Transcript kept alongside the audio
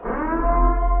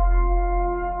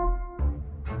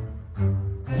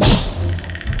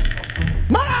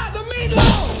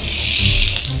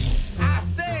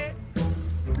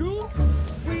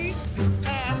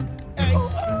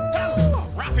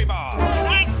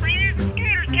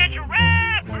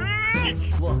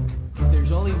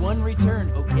one return,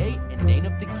 okay? And it ain't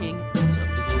of the king, it's of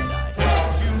the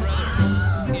Jedi. Two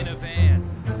brothers in a van,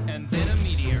 and then a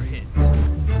meteor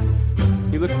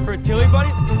hits. You looking for a Tilly, buddy?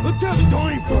 Let's have a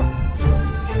Donnybrook.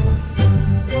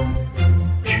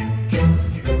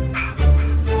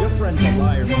 Your friend's a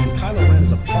liar, man. Kylo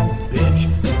Ren's a punk bitch.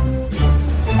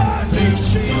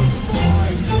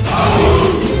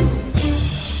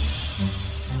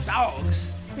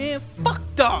 Dogs? Man, fuck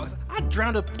dogs. I'd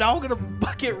drown a dog in a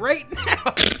bucket right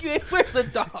now. Where's a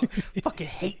dog? Fucking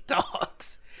hate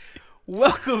dogs.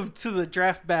 Welcome to the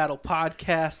Draft Battle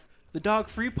Podcast, the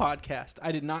dog-free podcast.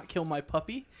 I did not kill my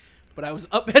puppy, but I was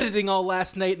up editing all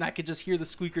last night and I could just hear the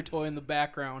squeaker toy in the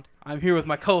background. I'm here with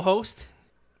my co-host,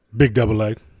 Big Double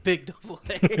A. Big Double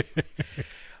A.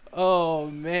 Oh,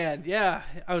 man. Yeah,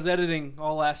 I was editing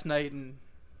all last night and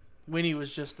Winnie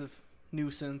was just a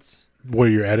nuisance. What,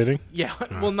 you're editing? Yeah,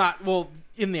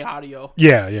 in the audio.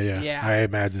 Yeah. Yeah. I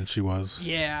imagine she was.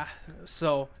 Yeah,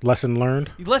 so Lesson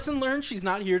learned? lesson learned, she's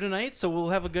not here tonight, so we'll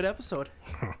have a good episode.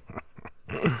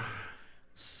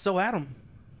 So Adam,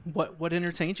 what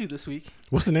entertained you this week?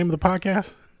 What's the name of the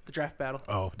podcast? The Draft Battle.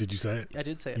 Oh, did you say it? I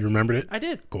did say it. You remembered it? I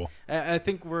did. Cool. I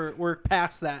think we're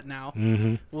past that now.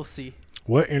 Mm-hmm. We'll see.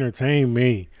 What entertained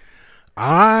me?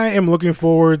 I am looking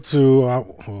forward to,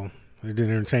 well, it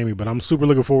didn't entertain me, but I'm super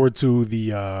looking forward to the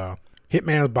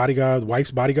Hitman's Bodyguard,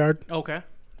 Wife's Bodyguard. Okay.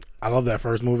 I love that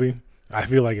first movie. I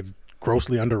feel like it's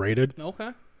grossly underrated,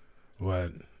 Okay.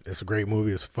 but it's a great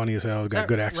movie. It's funny as hell. It's got Is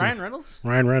good that action.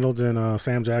 Ryan Reynolds? And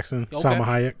Sam Jackson, Okay. Salma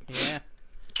Hayek.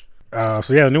 Yeah.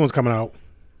 So yeah, the new one's coming out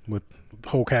with the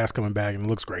whole cast coming back, and it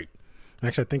looks great.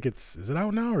 Actually, I think is it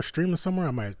out now or streaming somewhere?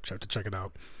 I might have to check it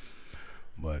out.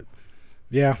 But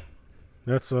yeah,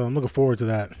 that's I'm looking forward to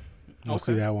that. I'll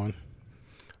see that one.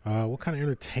 What kind of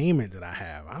entertainment did I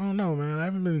have? I don't know, man. I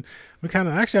haven't been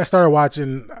actually I started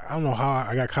watching, I don't know how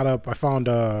I got caught up. I found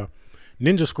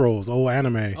Ninja Scrolls, old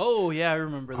anime. Oh yeah, I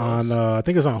remember those. On I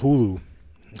think it's on Hulu.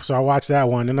 So I watched that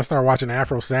one. Then I started watching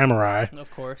Afro Samurai.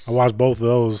 Of course. I watched both of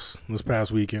those this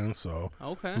past weekend. So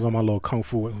Okay. I was on my little kung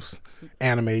fu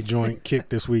anime joint kick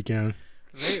this weekend.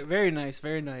 Very, very nice.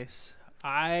 Very nice.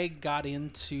 I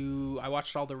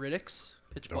watched all the Riddicks,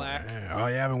 Pitch Black, Oh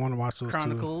yeah, I've been wanting to watch those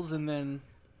Chronicles, and then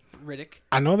Riddick.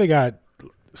 I know they got,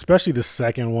 especially the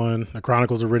second one, the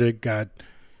Chronicles of Riddick, got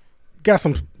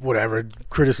some whatever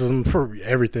criticism for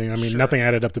everything. I mean, Sure. nothing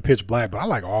added up to Pitch Black, but I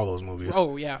like all those movies.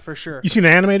 Oh yeah, for sure. You seen the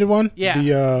animated one? Yeah.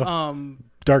 The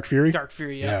Dark Fury. Dark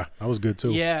Fury. Yeah, Yeah. that was good too.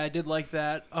 Yeah, I did like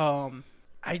that.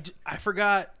 I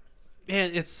forgot.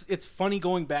 Man, it's funny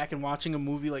going back and watching a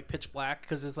movie like Pitch Black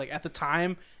because it's like at the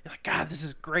time you're like, God, this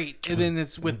is great, and then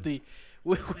it's with the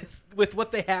with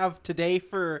what they have today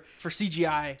for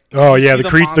CGI. Oh You yeah, see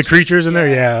the creatures in there.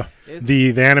 Yeah, It's-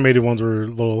 the animated ones were a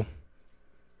little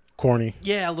corny.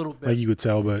 Yeah, a little bit. Like you could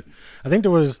tell, but I think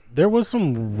there was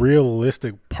some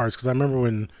realistic parts because I remember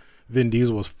when Vin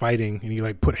Diesel was fighting and he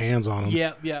like put hands on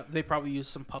him. Yeah. They probably used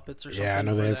some puppets or something. Yeah, I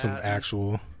know for they had some that.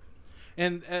 actual.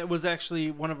 And it was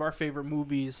actually one of our favorite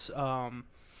movies,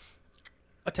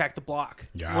 Attack the Block,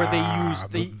 where they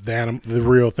used the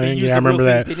real thing. used Yeah, I the real remember thing.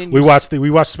 that. They didn't We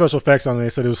use- watched special effects on it. They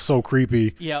said it was so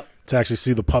creepy Yep. to actually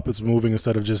see the puppets moving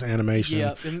instead of just animation.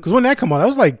 Yep. And- Because when that come out, that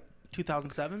was like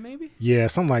 2007 maybe.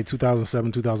 something like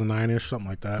 2007, 2009ish, something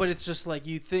like that. But it's just like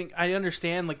you think. I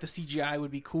understand like the CGI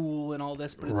would be cool and all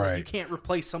this, but it's like Right. you can't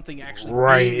replace something actually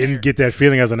right, being there. and get that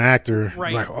feeling as an actor.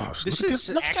 Right. Like, oh, This look at is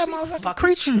this, look at that actually motherfucking fucking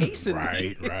creature. chasing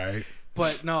me. Right.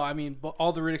 But no, I mean,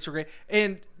 all the Riddicks are great.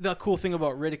 And the cool thing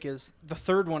about Riddick is the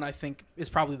third one, I think, is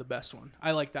probably the best one.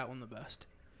 I like that one the best.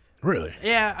 Really?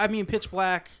 Yeah, I mean, Pitch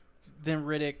Black, then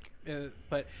Riddick.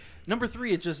 But number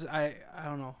 3, it just, I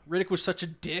don't know. Riddick was such a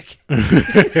dick.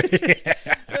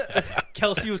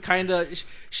 Kelsey was kind of,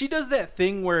 she does that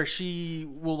thing where she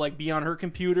will like be on her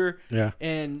computer. Yeah.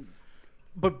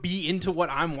 But be into what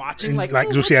I'm watching. And,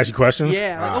 Like, do she ask you questions?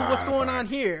 Yeah. Like, what's going fine. on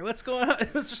here? What's going on?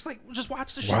 It's just like, just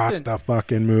watch the shit. Watch then. the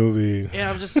fucking movie.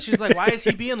 And she's like, why is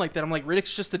he being like that? I'm like,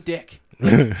 Riddick's just a dick.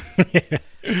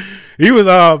 He was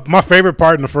my favorite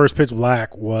part in the first Pitch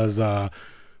Black was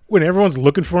when everyone's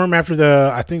looking for him after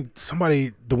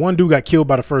the one dude got killed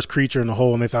by the first creature in the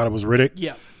hole and they thought it was Riddick.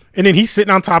 Yeah. And then he's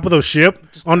sitting on top of the ship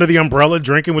under the umbrella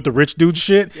drinking with the rich dude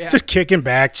shit, Yeah. just kicking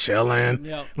back, chilling.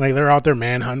 Yep. Like they're out there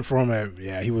manhunting for him.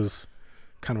 Yeah, he was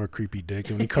kind of a creepy dick.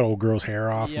 And he cut old girl's hair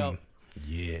off. Yep.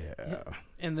 Yeah.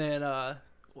 And then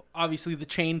obviously the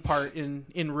chain part in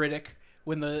Riddick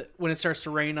when it starts to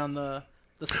rain on the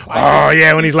supply. Oh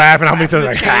yeah, when he's laughing, how many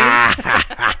times Clapping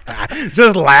like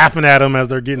just laughing at him as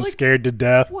they're getting Like, scared to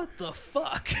death. What the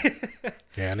fuck?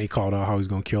 Yeah, and he called out how he's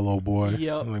gonna kill old boy.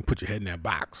 Yep. Like, put your head in that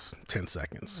box. 10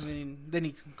 seconds. Then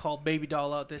he called Baby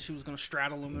Doll out that she was gonna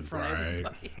straddle him in front of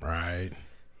everybody. Right.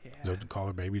 Yeah. Is that what you call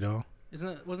her, Baby Doll?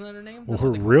 Wasn't that her name? Well, That's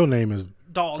her what they real name is.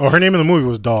 Doll. Oh, her name in the movie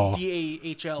was Doll.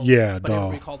 DAHL. Yeah, but Doll.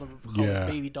 everybody called her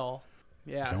Baby Doll.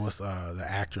 Yeah. And what's the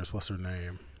actress? What's her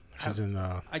name? She's in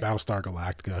Battlestar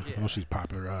Galactica. I know she's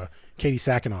popular. Katie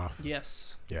Sackhoff.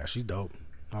 Yes. Yeah, she's dope.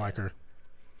 I like her.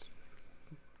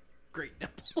 Great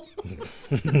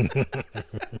nipples.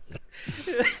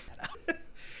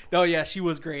 No, yeah, she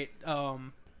was great.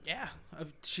 Yeah,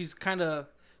 she kind of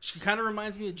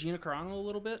reminds me of Gina Carano a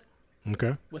little bit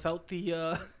Okay. without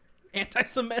the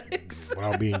anti-Semitics.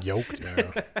 Without being yoked.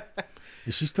 Yeah.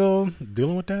 Is she still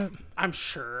dealing with that? I'm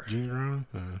sure. Gina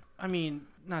Carano? I mean,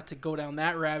 not to go down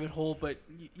that rabbit hole, but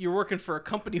you're working for a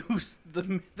company who's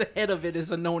the head of it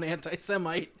is a known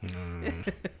anti-Semite.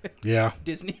 Yeah.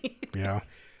 Disney. Yeah.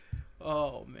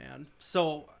 Oh man.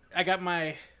 So I got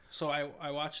I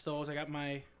watched those. I got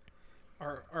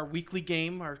our weekly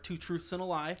game, our 2 Truths and a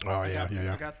Lie. Oh, I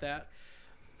yeah. got that.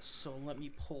 So let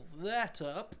me pull that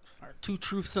up. Our 2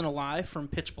 Truths and a Lie from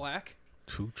Pitch Black.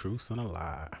 2 Truths and a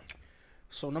Lie.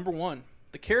 So number 1,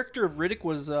 the character of Riddick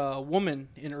was a woman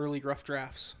in early rough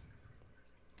drafts.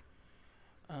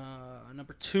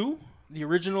 Number 2, the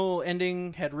original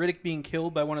ending had Riddick being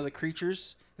killed by one of the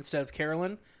creatures instead of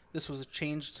Carolyn. This was a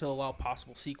change to allow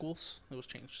possible sequels. It was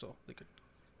changed so they could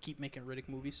keep making Riddick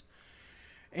movies.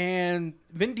 And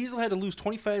Vin Diesel had to lose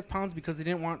 25 pounds because they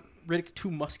didn't want Riddick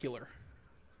too muscular.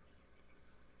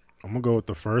 I'm going to go with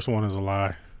the first one as a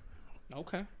lie.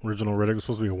 Okay. Original Riddick was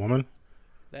supposed to be a woman?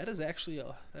 That is actually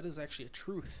a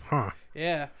truth. Huh.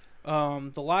 Yeah.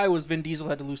 The lie was Vin Diesel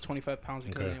had to lose 25 pounds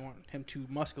because they didn't want him too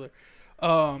muscular.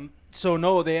 So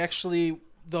no, they actually,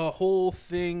 the whole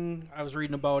thing, I was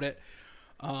reading about it,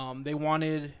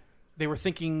 they were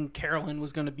thinking Carolyn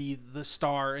was going to be the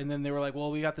star, and then they were like, well,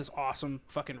 we got this awesome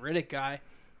fucking Riddick guy.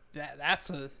 That's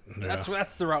the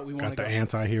route we want to Got go. the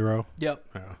anti-hero. Yep.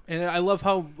 Yeah. And I love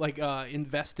how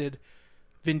invested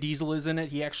Vin Diesel is in it.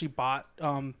 He actually bought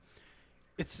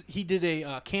he did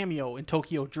a cameo in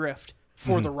Tokyo Drift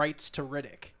for the rights to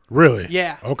Riddick. Really?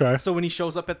 Yeah. Okay. So when he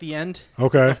shows up at the end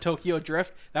Okay. of Tokyo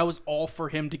Drift, that was all for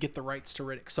him to get the rights to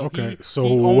Riddick. So Okay.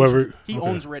 he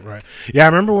owns Riddick. Right. Yeah, I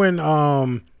remember when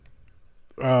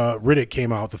Riddick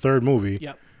came out, the third movie.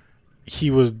 Yep.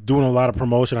 He was doing a lot of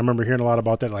promotion. I remember hearing a lot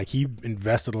about that. Like, he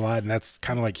invested a lot, and that's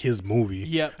kind of like his movie.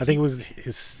 Yep. I think it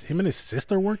was him and his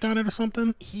sister worked on it or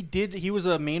something. He did. He was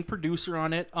a main producer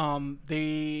on it.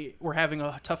 They were having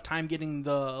a tough time getting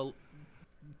the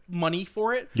money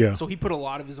for it. Yeah. So he put a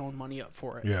lot of his own money up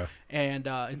for it. Yeah. And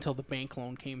until the bank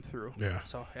loan came through. Yeah.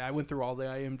 So I went through all the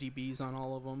IMDb's on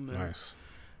all of them. And Nice.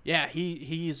 yeah,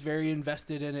 he is very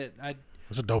invested in it.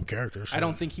 It's a dope character. I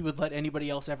don't think he would let anybody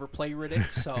else ever play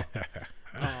Riddick. So,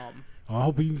 I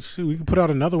hope we can put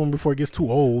out another one before it gets too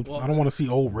old. Well, I don't want to see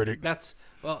old Riddick.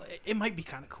 it might be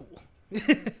kind of cool.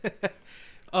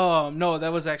 No,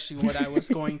 that was actually what I was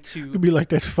going to. It'd be like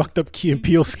that fucked up Key and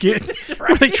Peele skit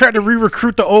where they tried to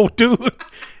re-recruit the old dude.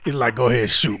 He's like, "Go ahead,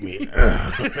 shoot me."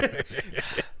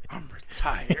 I'm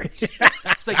retired.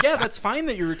 It's like, yeah, that's fine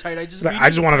that you're retired. I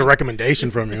just wanted a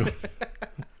recommendation from you.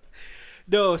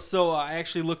 No, so I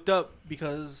actually looked up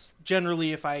because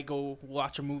generally if I go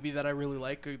watch a movie that I really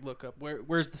like, I look up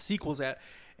where's the sequels at,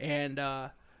 and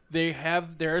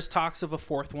there's talks of a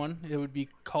fourth one. It would be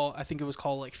called, I think it was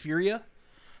called like Furia.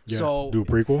 Yeah, So do a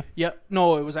prequel. Yep.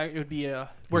 No, it would be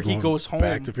where he goes home.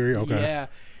 Back to Furia. Okay. Yeah,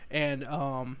 and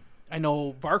I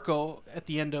know Varco at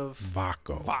the end of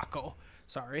Vaco.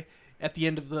 Sorry, at the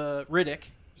end of the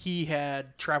Riddick, he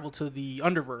had traveled to the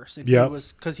Underverse, and Yep. he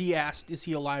was because he asked, "Is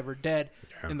he alive or dead?"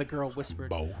 Yeah. And the girl whispered,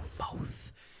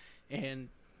 Both. And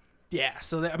yeah,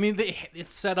 so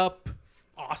it's set up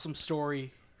awesome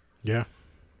story Yeah.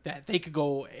 that they could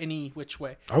go any which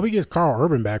way. I hope he gets Carl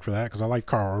Urban back for that because I like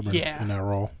Carl Urban Yeah. in that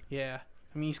role. Yeah,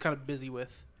 I mean he's kind of busy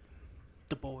with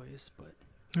The Boys, but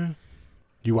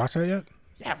You watch that yet?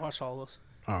 yeah, I've watched all those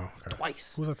Oh, okay.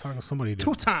 twice, Who was I talking to? Somebody did.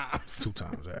 2 times. 2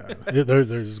 times. Yeah. They're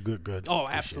just good. Oh,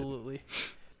 good absolutely.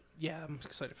 Yeah, I'm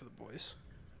excited for The Boys.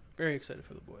 Very excited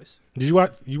for The Boys. shit. Did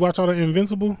you watch all the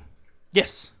Invincible?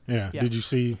 Yes. Yeah. Yeah. Did you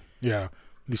see? Yeah.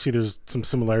 Did you see there's some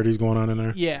similarities going on in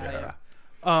there? Yeah.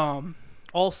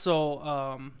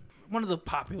 Also, one of the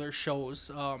popular shows,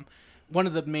 one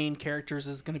of the main characters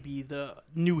is going to be the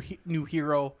new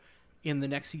hero in the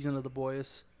next season of The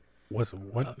Boys. What?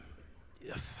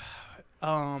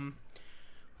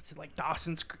 What's it like?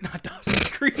 Not Dawson's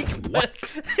Creek.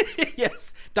 What?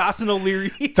 Yes, Dawson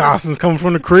O'Leary. Dawson's coming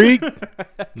from the creek.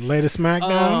 Latest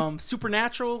SmackDown.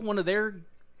 Supernatural, one of their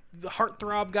the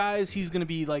heartthrob guys, he's gonna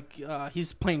be like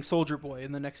he's playing Soldier Boy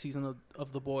in the next season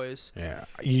of The Boys. Yeah,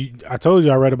 I told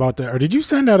you I read about that. Or did you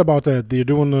send that about that? They're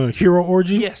doing the hero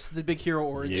orgy. Yes, the big hero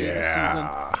orgy this season.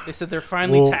 Yeah. They said they're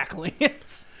finally tackling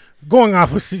it. Going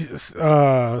off of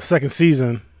second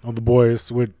season of The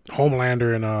Boys with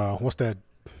Homelander and what's that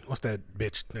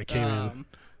bitch that came in?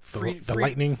 The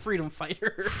Lightning? Freedom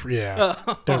Fighter. Yeah,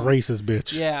 that racist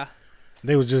bitch. Yeah.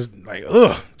 They was just like,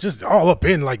 just all up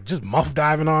in, like, just muff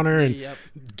diving on her and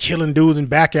killing dudes in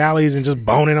back alleys and just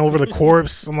boning over the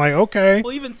corpse. I'm like, okay.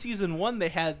 Well, even season 1, they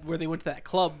had where they went to that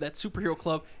club, that superhero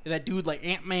club, and that dude, like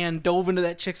Ant-Man, dove into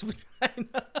that chick's vagina.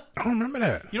 I don't remember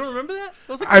that. You don't remember that?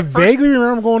 It was like I vaguely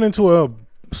remember going into a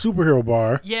superhero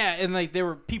bar. Yeah, and like there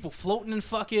were people floating and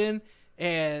fucking.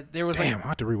 And there was Damn, I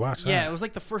have to rewatch that. Yeah, it was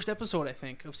like the first episode, I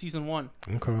think, of season 1.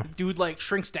 Okay. Dude like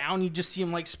shrinks down. You just see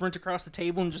him like sprint across the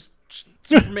table and just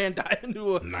Superman dive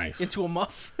into a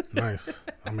muff. Nice.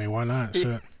 I mean, why not?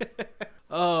 Shit.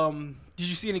 Did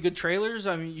you see any good trailers?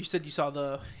 I mean, you said you saw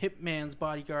the Hitman's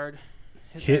Bodyguard.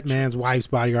 Hitman's Wife's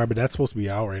Bodyguard, but that's supposed to be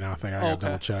out right now. I think I gotta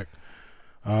double check.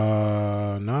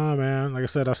 Nah, man. Like I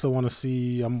said, I still want to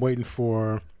see. I'm waiting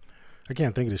for. I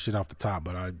can't think of this shit off the top,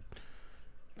 but I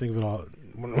think of it all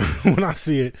when I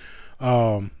see it.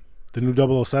 The new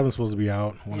 007 is supposed to be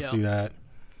out. I want to see that.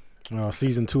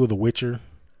 Season 2 of The Witcher.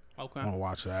 Okay. I want to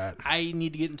watch that. I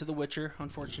need to get into The Witcher,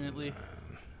 unfortunately.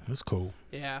 It's cool.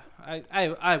 Yeah,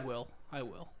 I will. I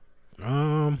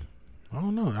don't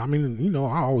know. I mean, you know,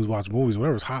 I always watch movies.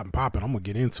 Whatever's hot and popping, I'm gonna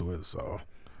get into it. So,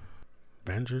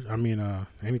 Avengers. I mean,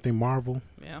 anything Marvel.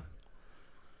 Yeah.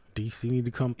 DC need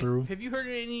to come through. Have you heard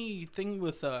anything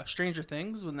with Stranger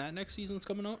Things when that next season's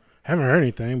coming out? Haven't heard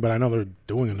anything, but I know they're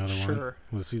doing another one.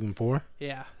 Was it season 4?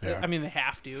 Yeah. Yeah. I mean, they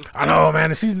have to. I know,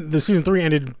 man. The season 3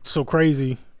 ended so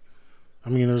crazy. I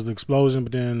mean, there was an explosion,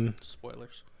 but then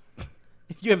spoilers.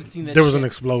 If you haven't seen that, there was an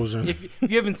explosion. If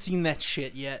you haven't seen that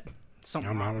shit yet,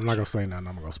 I'm not gonna say nothing.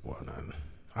 I'm not gonna spoil nothing.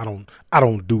 I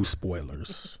don't do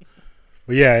spoilers.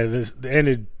 But yeah, this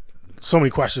ended so many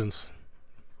questions.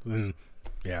 And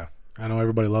yeah, I know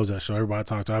everybody loves that show. Everybody I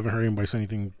talk to, I haven't heard anybody say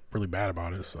anything really bad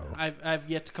about it. So I've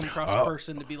yet to come across a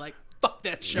person to be like, "Fuck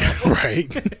that show." Right.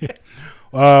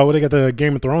 Well, they got the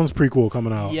Game of Thrones prequel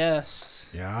coming out.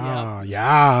 Yes. Yeah.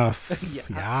 Yes.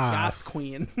 Yes,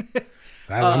 Queen.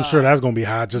 I'm sure that's gonna be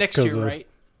hot. Just next year, right?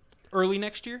 Early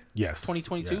next year. Yes.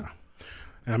 2022. Yeah.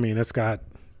 I mean,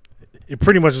 it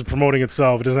pretty much is promoting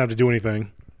itself. It doesn't have to do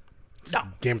anything. No.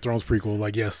 Game of Thrones prequel.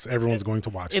 Like, yes, everyone's going to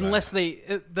watch unless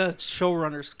that. the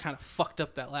showrunners kind of fucked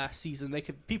up that last season.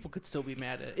 People could still be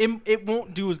mad at it. It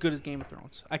won't do as good as Game of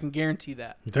Thrones. I can guarantee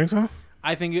that. You think so?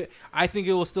 I think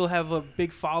it will still have a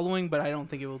big following, but I don't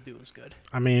think it will do as good.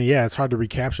 I mean, yeah, it's hard to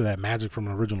recapture that magic from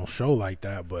an original show like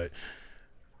that, but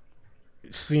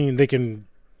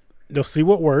they'll see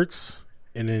what works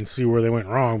and then see where they went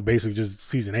wrong. Basically, just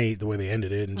season 8, the way they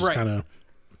ended it, and just kind of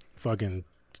fucking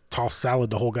toss salad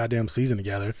the whole goddamn season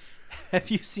together. Have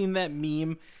you seen that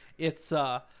meme? It's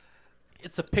a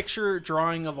picture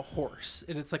drawing of a horse,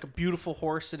 and it's like a beautiful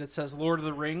horse, and it says Lord of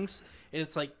the Rings, and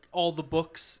it's like all the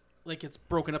books, like it's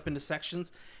broken up into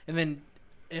sections, and then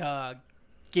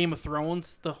Game of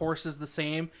Thrones, the horse is the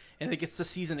same, and it gets to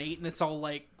season 8, and it's all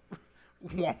like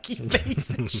wonky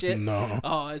faced and shit. No.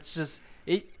 Oh, it's just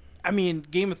it. I mean,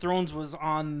 Game of Thrones was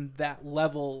on that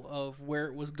level of where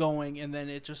it was going, and then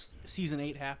it just season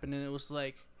 8 happened, and it was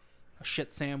like a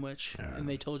shit sandwich, and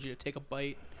they told you to take a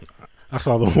bite. I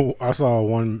saw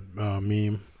one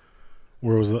meme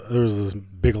where there was this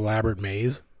big elaborate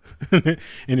maze, and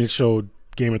it showed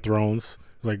Game of Thrones,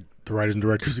 like the writers and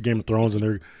directors of Game of Thrones, and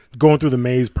they're going through the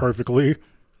maze perfectly.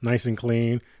 Nice and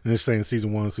clean. And it's saying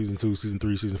season 1, season 2, season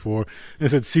 3, season 4. And it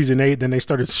said season 8. Then they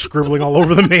started scribbling all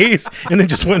over the maze and then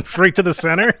just went straight to the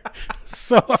center.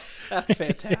 So that's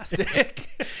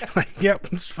fantastic. Like, yep,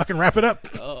 let's fucking wrap it up.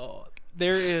 Oh,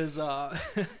 there is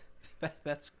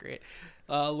that's great.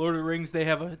 Lord of the Rings, they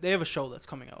have a show that's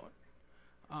coming out.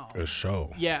 A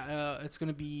show. Yeah, it's going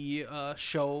to be a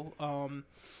show.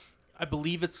 I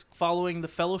believe it's following the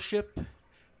Fellowship,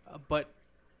 but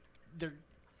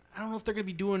I don't know if they're going to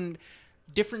be doing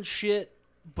different shit,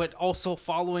 but also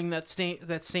following that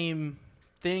same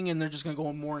thing, and they're just going to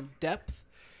go more in depth.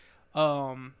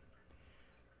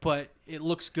 But it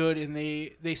looks good, and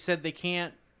they said they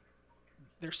can't.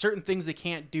 There's certain things they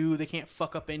can't do. They can't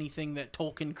fuck up anything that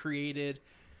Tolkien created.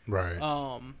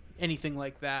 Right. Anything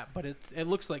like that. But it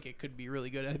looks like it could be really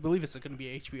good. I believe it's going to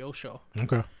be an HBO show.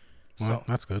 Okay. Well, so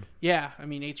that's good. Yeah, I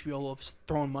mean, HBO loves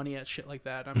throwing money at shit like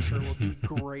that. I'm sure will do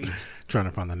great. Trying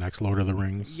to find the next Lord of the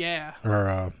Rings. Yeah.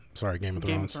 Or, Game of Thrones.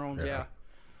 Game of Thrones, yeah.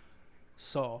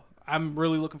 So, I'm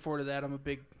really looking forward to that. I'm a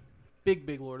big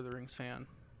big Lord of the Rings fan.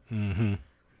 Mm-hmm.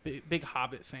 Big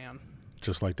Hobbit fan.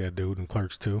 Just like that dude in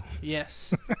Clerks 2.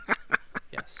 Yes.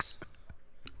 Yes.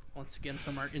 Once again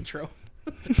from our intro.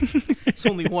 It's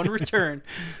only one return.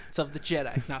 It's of the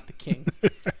Jedi, not the King.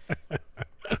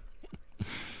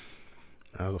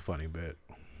 That was a funny bit.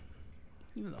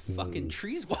 Even the fucking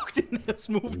trees walked in this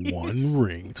movie. One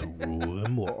ring to rule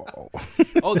them all.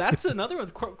 Oh, that's another one.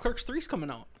 Clerks 3's coming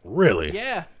out. Really?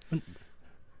 Yeah.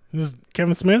 This is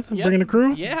Kevin Smith Yep. bringing the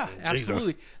crew? Yeah,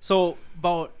 absolutely. Jesus. So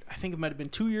about, I think it might have been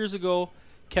 2 years ago,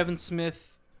 Kevin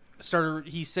Smith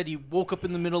he said he woke up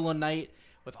in the middle of the night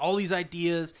with all these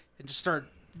ideas and just started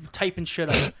typing shit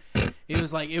up.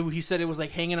 He said it was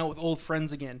like hanging out with old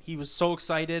friends again. He was so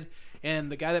excited.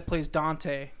 And the guy that plays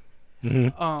Dante,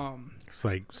 It's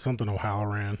like something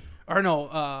O'Halloran. or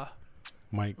no,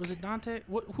 Mike. was it Dante?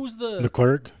 Who's the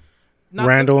Clerk? not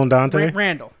Randall and Dante?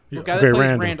 Randall. The Yeah, guy okay, that plays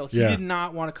Randall, Randall. He yeah. did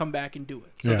not want to come back and do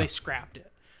it, so Yeah. they scrapped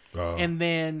it. Oh. And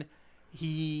then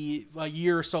a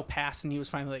year or so passed, and he was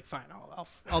finally like, "Fine,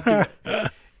 I'll do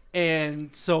it."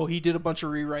 And so he did a bunch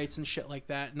of rewrites and shit like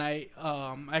that. And I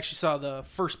actually saw the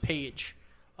first page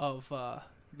of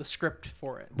the script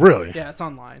for it. Really? Yeah, it's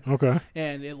online. Okay.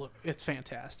 And it's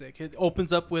fantastic. It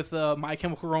opens up with a My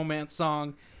Chemical Romance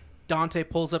song. Dante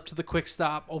pulls up to the quick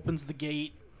stop, opens the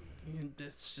gate. And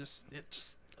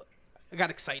I got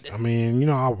excited. I mean,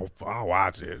 I'll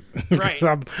watch it. Right.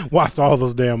 I've watched all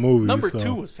those damn movies. Number so.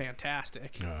 2 was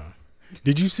fantastic.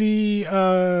 Did you see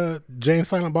Jay and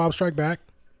Silent Bob Strike Back?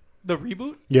 The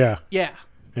reboot? Yeah. Yeah.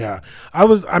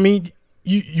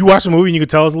 You watch the movie and you could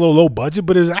tell it's a little low budget,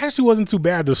 but it actually wasn't too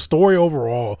bad. The story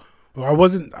overall, I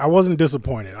wasn't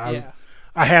disappointed.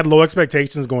 I had low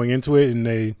expectations going into it, and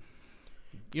they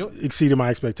exceeded my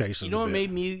expectations. You know what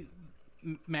made me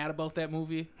mad about that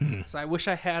movie? So I wish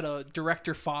I had a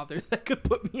director father that could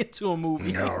put me into a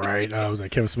movie. Yeah, right. Was that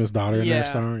Kevin Smith's daughter in there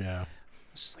starring? Yeah.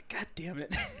 It's just like, God damn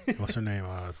it. What's her name?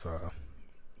 It's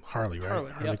Harley, right?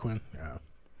 Harley, Harley yep. Quinn. Yeah.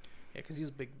 Yeah, because he's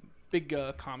a big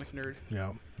comic nerd.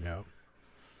 Yeah.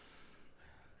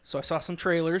 So I saw some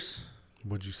trailers.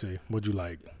 What'd you see? What'd you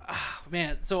like?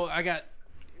 Man, so I got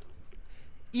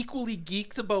equally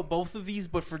geeked about both of these,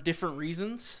 but for different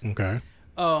reasons. Okay.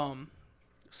 So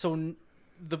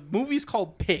the movie's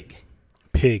called Pig.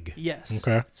 Pig. Yes.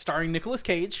 Okay. Starring Nicolas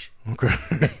Cage.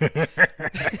 Okay.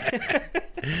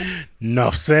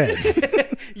 Enough said.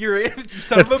 You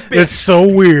son of a bitch. It's so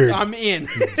weird. I'm in.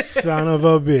 Son of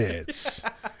a bitch.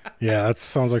 Yeah, that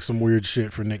sounds like some weird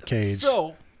shit for Nick Cage.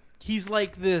 So he's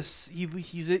like this.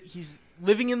 He's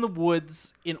living in the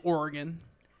woods in Oregon,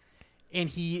 and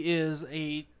he is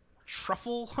a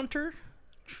truffle hunter,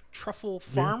 truffle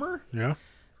farmer. Yeah.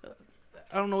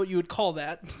 I don't know what you would call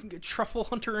that. Truffle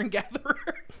hunter and gatherer.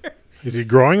 Is he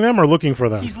growing them or looking for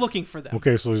them? He's looking for them.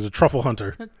 Okay, so he's a truffle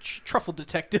hunter. Truffle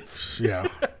detective. Yeah.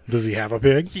 Does he have a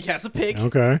pig? He has a pig.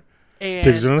 Okay. And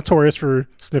Pigs are notorious for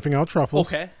sniffing out truffles.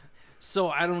 okay. So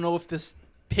I don't know if this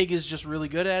pig is just really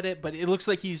good at it, but it looks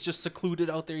like he's just secluded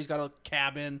out there. He's got a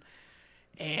cabin,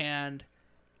 and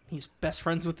he's best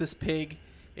friends with this pig,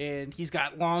 and he's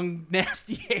got long,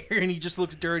 nasty hair, and he just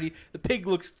looks dirty. The pig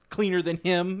looks cleaner than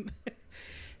him,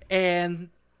 and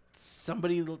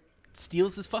somebody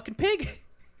steals his fucking pig.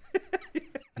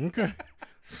 Okay.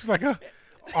 It's like a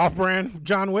off-brand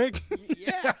John Wick.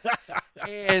 Yeah.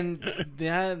 And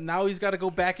then now he's got to go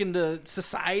back into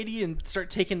society and start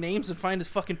taking names and find his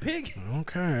fucking pig.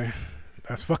 Okay.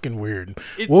 That's fucking weird.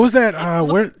 What was that?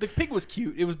 The pig was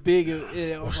cute. It was big.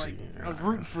 I was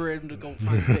rooting for him to go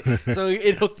find the pig. So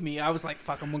it hooked me. I was like,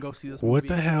 fuck, I'm going to go see this movie. What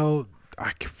the hell?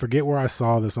 I forget where I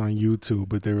saw this on YouTube,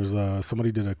 but there was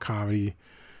somebody did a comedy.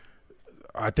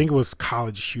 I think it was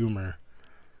College Humor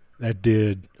that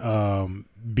did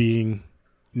being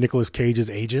Nicolas Cage's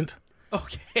agent.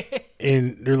 Okay.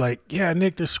 And they're like, yeah,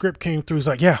 Nick, the script came through. He's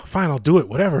like, yeah, fine, I'll do it,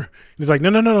 whatever. And he's like, no,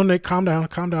 Nick, calm down.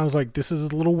 He's like, this is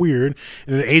a little weird.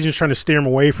 And the agent's trying to steer him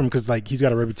away from, because like he's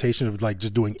got a reputation of like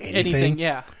just doing anything.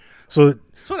 Yeah. So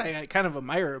that's what I kind of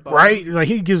admire about right, him. like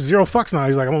he gives zero fucks now.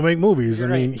 He's like, I'm gonna make movies.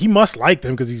 You're I mean, right. he must like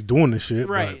them because he's doing this shit.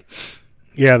 Right. But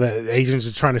yeah, the agents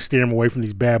are trying to steer him away from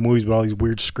these bad movies, but all these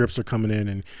weird scripts are coming in,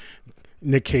 and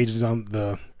Nick Cage is on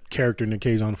the character. Nick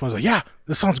Cage on the phone. He's like, yeah,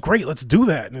 this sounds great. Let's do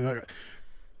that. And he's like,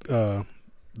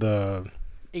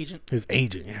 his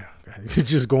agent, yeah, he's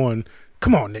just going,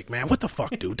 come on, Nick, man, what the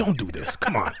fuck, dude? Don't do this.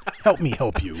 Come on, help me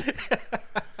help you.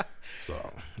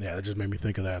 So yeah, that just made me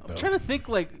think of that though. I'm trying to think,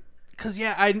 like, because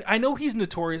yeah, I know he's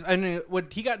notorious. I mean,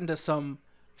 he got into some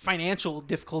financial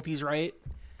difficulties, right?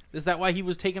 Is that why he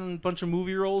was taking a bunch of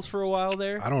movie roles for a while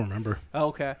there? I don't remember.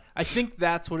 Okay, I think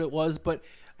that's what it was, but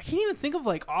I can't even think of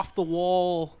like off the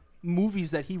wall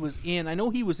movies that he was in. I know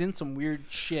he was in some weird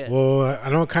shit. Well, I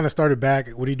know it kind of started back.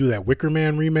 What did he do? That Wicker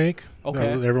Man remake? Okay.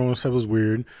 That everyone said was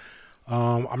weird.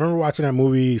 I remember watching that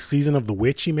movie, Season of the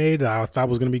Witch, he made. That I thought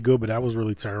was going to be good, but that was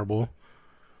really terrible.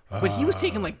 But he was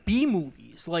taking like B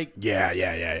movies, like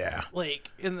Yeah.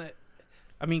 like in the.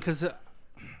 I mean, because I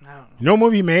don't know. You know, what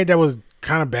movie he made that was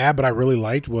kind of bad, but I really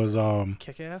liked was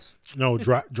Kick Ass.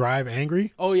 Drive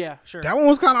Angry. Oh yeah, sure. That one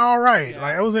was kind of all right. Yeah.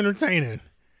 Like it was entertaining.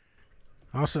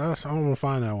 I want to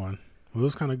find that one. It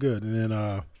was kind of good. And then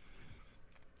I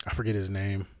forget his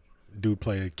name. Dude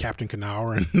played Captain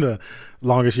Canower in The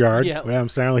Longest Yard. Yeah. With Adam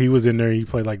Sandler. He was in there. He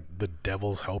played like the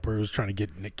devil's helper. He was trying to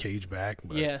get Nick Cage back.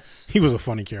 But Yes. he was a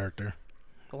funny character.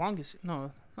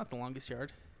 No, not The Longest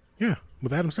Yard. Yeah,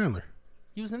 with Adam Sandler.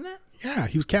 He was in that? Yeah,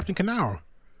 he was Captain Canower.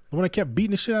 The one that kept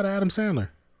beating the shit out of Adam Sandler.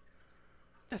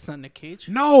 That's not Nick Cage.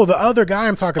 No, the other guy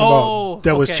I'm talking about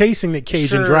that was chasing Nick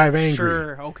Cage in Drive Angry.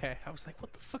 Sure, okay. I was like,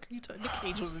 what the fuck are you talking? Nick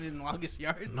Cage wasn't in Longest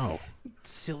Yard. No.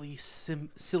 Silly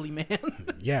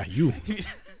man. Yeah, you.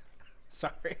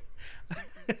 Sorry.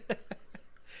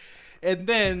 And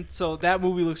then, so that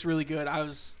movie looks really good.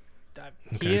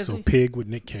 Okay, so Pig with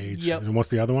Nick Cage. Yep. And what's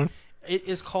the other one? It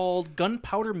is called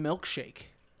Gunpowder Milkshake.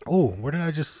 Oh, where did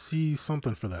I just see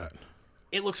something for that?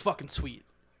 It looks fucking sweet.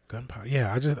 Gunpowder.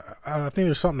 Yeah, I think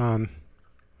there's something on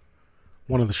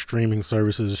one of the streaming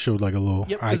services that showed like a little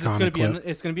iconic clip.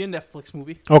 It's gonna be a Netflix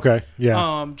movie. Okay, yeah.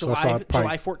 July So I saw it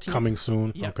probably 14th. coming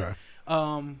soon. Yep. Okay.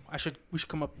 We should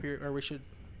come up here, or we should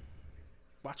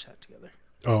watch that together.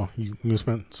 Oh, you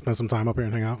spend some time up here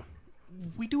and hang out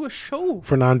We do a show.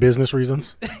 for non-business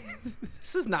reasons?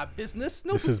 This is not business.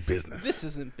 No, This is business. This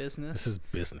isn't business. This is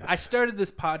business. I started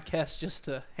this podcast just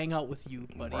to hang out with you,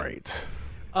 buddy. Right.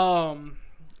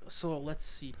 So let's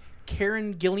see.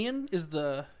 Karen Gillian is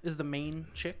the main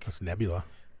chick. That's Nebula.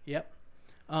 Yep.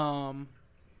 I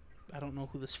don't know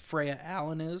who this Freya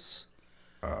Allen is.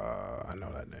 I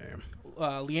know that name.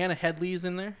 Leanna Headley is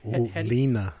in there. Ooh,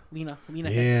 Lena. Lena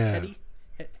Yeah. Headey.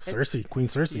 Cersei. Queen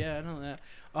Cersei. Yeah, I know that.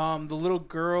 The little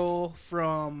girl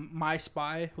from My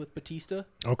Spy with Batista,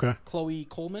 Okay. Chloe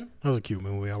Coleman. That was a cute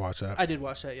movie. I watched that. I did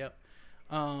watch that. Yep.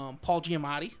 Paul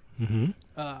Giamatti. Mm-hmm.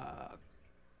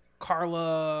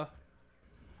 Carla.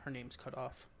 Her name's cut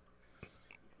off.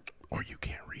 Or you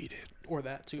can't read it. Or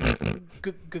that too.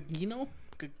 Gugino.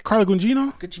 Carla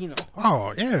Gugino? Gugino.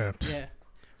 Oh, yeah. Yeah.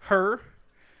 Her.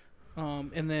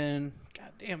 And then,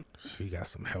 goddamn. She got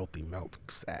some healthy milk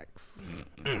sacks.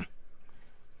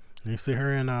 You see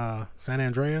her in San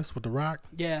Andreas with The Rock?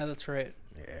 Yeah, that's right.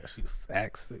 Yeah, she's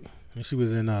sexy. And she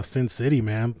was in Sin City,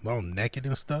 man, all naked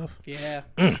and stuff. Yeah.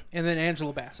 And then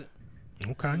Angela Bassett.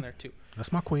 Okay. In there too.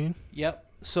 That's my queen. Yep.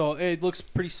 So it looks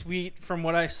pretty sweet from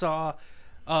what I saw.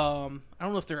 I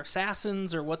don't know if they're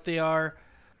assassins or what they are.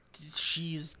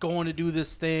 She's going to do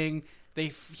this thing.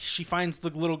 She finds the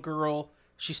little girl.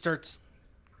 She starts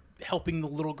helping the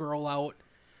little girl out.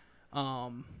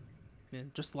 And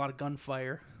just a lot of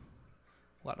gunfire,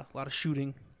 a lot of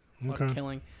shooting, a lot of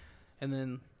killing, and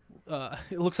then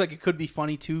it looks like it could be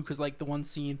funny too, because like the one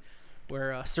scene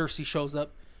where Cersei shows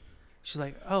up, she's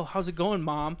like, "Oh, how's it going,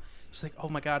 Mom?" She's like, "Oh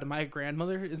my God, am I a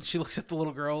grandmother?" And she looks at the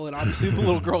little girl, and obviously the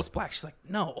little girl's black. She's like,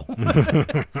 "No."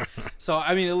 So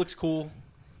I mean, it looks cool.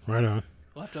 Right on.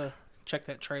 We'll have to check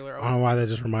that trailer out. I don't know why that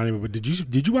just reminded me, but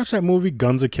did you watch that movie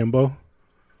Guns Akimbo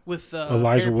With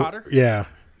Elijah Harry Potter? Yeah.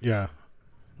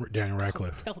 Daniel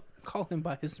Radcliffe. Call him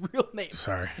by his real name.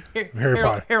 Sorry. Harry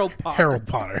Potter. Harold Potter. Harold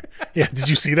Potter. Yeah, did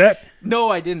you see that? No,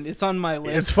 I didn't. It's on my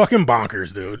list. It's fucking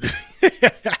bonkers, dude.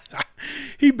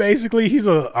 He's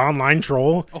an online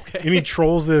troll. Okay. And he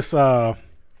trolls this what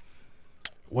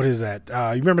is that?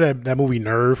 You remember that movie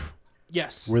Nerve?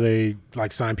 Yes. Where they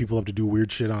like sign people up to do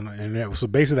weird shit on the internet. So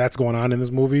basically that's going on in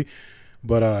this movie.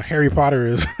 But Harry Potter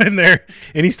is in there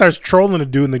and he starts trolling the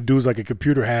dude, and the dude's like a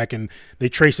computer hack, and they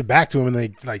trace it back to him, and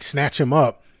they like snatch him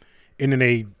up, and then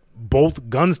they bolt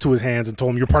guns to his hands and told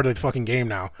him, "You're part of the fucking game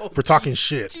now for talking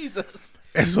shit." Jesus.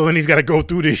 And so then he's got to go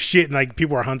through this shit, and like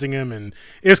people are hunting him, and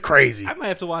it's crazy. I might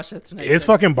have to watch that tonight. It's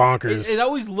fucking bonkers. It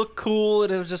always looked cool,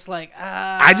 and it was just like,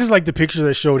 I just like the picture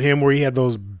that showed him where he had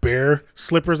those bear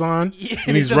slippers on, Yeah,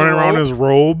 and he's in a running around in robe. his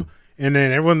robe. And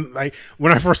then everyone, like,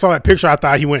 when I first saw that picture, I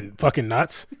thought he went fucking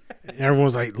nuts. And everyone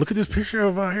was like, "Look at this picture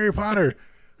of Harry Potter."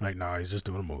 I'm like, no, he's just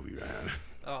doing a movie, man.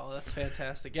 Oh, that's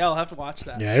fantastic. Yeah, I'll have to watch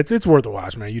that. Yeah, it's worth a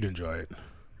watch, man. You'd enjoy it.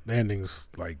 The ending's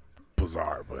like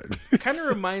bizarre, but Kind of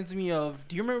reminds me of,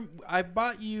 do you remember, I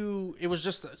bought you, it was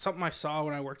just something I saw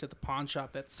when I worked at the pawn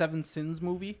shop, that Seven Sins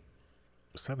movie.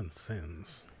 Seven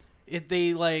Sins.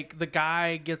 The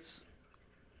guy gets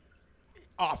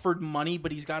offered money,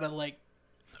 but he's got to like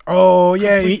Oh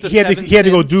yeah, Complete the he had seven to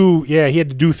go sins. do. Yeah, he had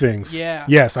to do things. Yeah.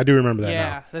 Yes, I do remember that. Yeah,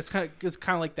 Now. that's kind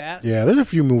of like that. Yeah, there's a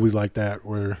few movies like that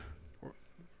where.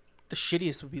 The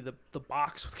shittiest would be the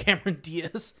box with Cameron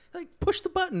Diaz. Like, push the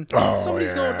button. Oh, Somebody's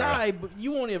yeah. gonna die, but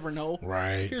you won't ever know.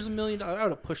 Right. Here's $1 million. I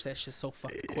would have pushed that shit so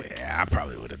fucking quick. Yeah, I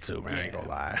probably would have too, man. I ain't Yeah.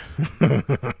 gonna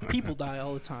lie. People die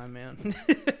all the time, man.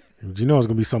 But you know it's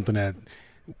gonna be something that,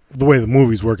 the way the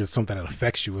movies work, is something that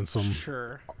affects you in some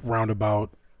Sure. roundabout,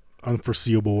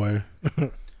 unforeseeable way.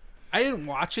 I didn't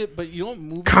watch it, but you know what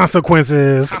movie?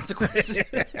 Consequences. Consequences.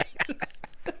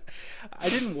 I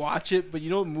didn't watch it, but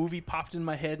you know what movie popped in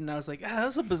my head, and I was like,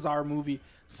 that's a bizarre movie.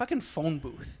 Fucking Phone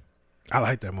Booth. I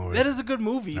like that movie. That is a good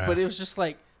movie, Yeah. but it was just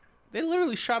like, they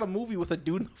literally shot a movie with a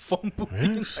dude in a phone booth Yeah, the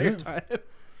entire shit. time.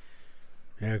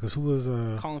 Yeah, because who was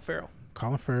Colin Farrell.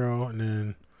 Colin Farrell, and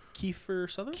then Kiefer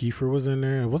Sutherland? Kiefer was in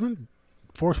there. Wasn't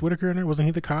Forrest Whitaker in there? Wasn't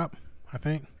he the cop? I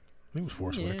think it was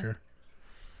Forrest Yeah. Whitaker.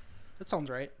 That sounds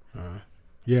right.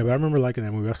 Yeah, but I remember liking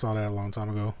that movie. I saw that a long time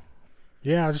ago.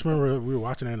 Yeah, I just remember we were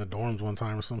watching it in the dorms one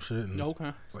time or some shit. And Okay.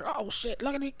 I was like, oh shit,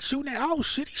 look at me shooting that. Oh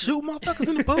shit, he shooting motherfuckers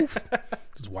in the booth.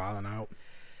 Just wilding out.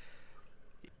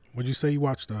 What'd you say you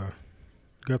watched?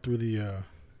 Got through the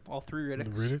All three Riddicks.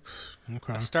 Riddicks?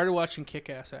 Okay. I started watching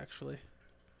Kick-Ass, actually.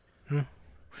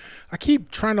 I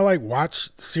keep trying to like watch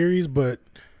series, but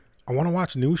I want to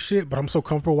watch new shit, but I'm so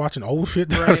comfortable watching old shit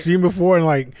that Right. I've seen before, and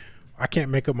like I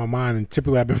can't make up my mind. And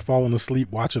typically, I've been falling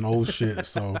asleep watching old shit,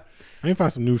 so I need to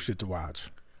find some new shit to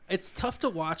watch. It's tough to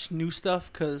watch new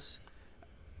stuff because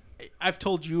I've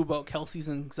told you about Kelsey's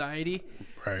anxiety.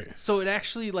 Right. So it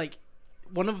actually, like,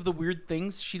 one of the weird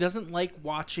things, she doesn't like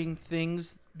watching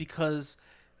things because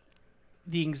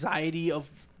the anxiety of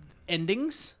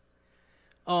endings.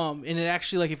 And it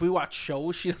actually, like, if we watch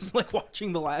shows, she doesn't like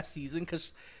watching the last season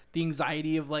because the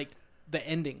anxiety of, like, the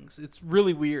endings. It's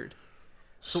really weird.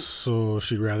 So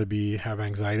she'd rather have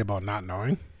anxiety about not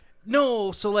knowing.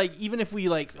 No, so, like, even if we,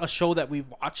 like, a show that we've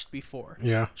watched before,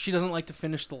 Yeah. she doesn't like to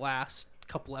finish the last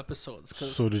couple episodes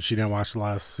because So did she not watch the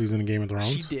last season of Game of Thrones?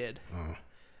 she did. Oh.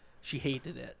 She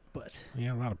hated it, but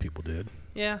Yeah, a lot of people did.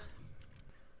 yeah.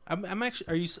 I'm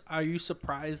actually. Are you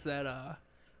surprised that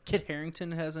Kit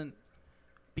Harington hasn't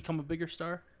become a bigger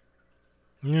star?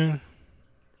 Yeah.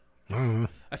 I don't know.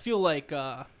 I feel like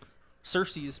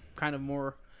Cersei is kind of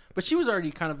more, but she was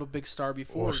already kind of a big star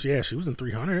before. Well, she was in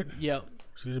 300. Yeah.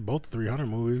 She did both the 300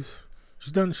 movies.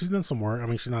 She's done some work. I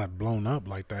mean, she's not blown up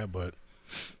like that, but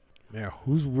yeah,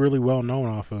 who's really well known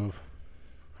off of?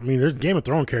 I mean, there's Game of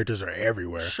Thrones characters are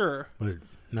everywhere, Sure. but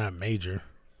not major.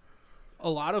 A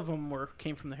lot of them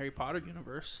came from the Harry Potter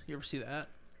universe. You ever see that?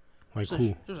 Like There's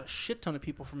who? there's a shit ton of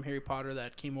people from Harry Potter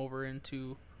that came over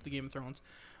into the Game of Thrones.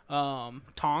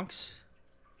 Tonks.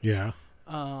 Yeah.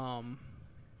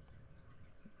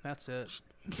 That's it.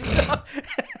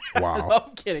 Wow.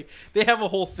 I'm kidding. They have a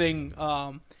whole thing.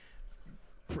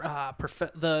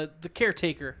 The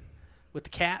caretaker with the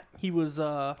cat. He was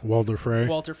Walter Frey.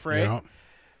 Walter Frey. Yeah.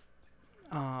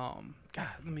 God,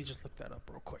 let me just look that up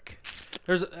real quick.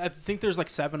 I think there's like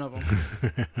 7 of them.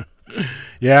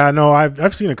 Yeah, I know.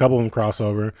 I've seen a couple of them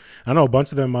crossover. I know a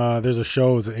bunch of them. There's a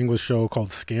show. It's an English show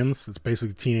called Skins. It's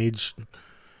basically teenage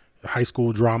high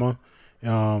school drama.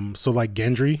 So like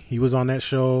Gendry, he was on that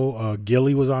show.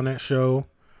 Gilly was on that show.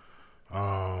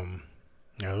 Yeah,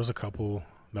 there was a couple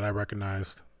that I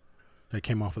recognized that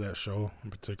came off of that show in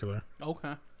particular.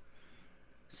 Okay.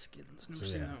 Skins. Never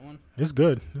seen yeah. that one. It's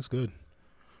good. It's good.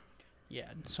 Yeah.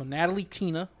 So Natalie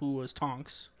Tina, who was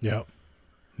Tonks. Yep.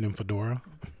 Nymphadora.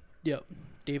 Yep.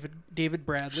 David She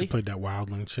Bradley. played that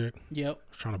wildling chick. Yep.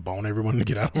 Was trying to bone everyone to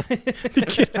get out of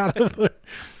the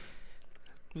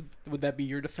Would that be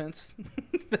your defense?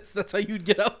 that's how you'd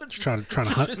get out. try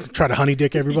to honey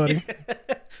dick everybody.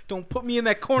 Don't put me in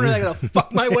that corner. I gotta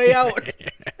fuck my way out.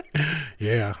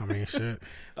 Yeah, I mean shit.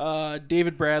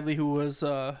 David Bradley, who was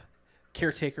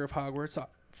caretaker of Hogwarts.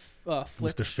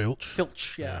 Mr. Filch.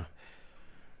 Filch, yeah.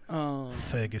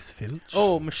 Fergus Filch.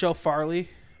 Oh, Michelle Farley.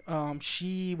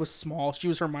 She was small. She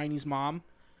was Hermione's mom.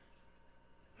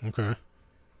 Okay.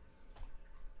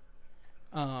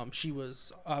 She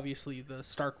was obviously the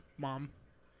Stark mom.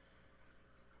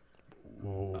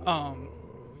 Whoa.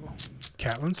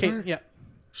 Catelyn Kate, Stark? yeah.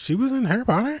 She was in Harry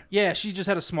Potter? Yeah, she just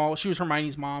had a small. She was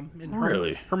Hermione's mom. And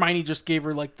Really? Hermione just gave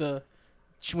her like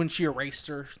when she erased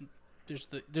her.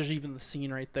 There's even the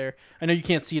scene right there. I know you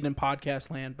can't see it in podcast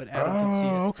land, but Adam can see it.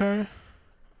 Oh, okay.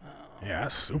 Yeah,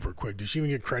 that's super quick. Did she even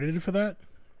get credited for that?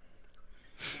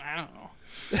 I don't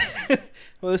know.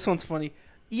 Well, this one's funny.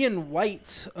 Ian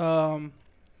White,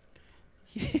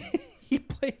 he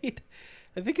played.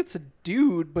 I think it's a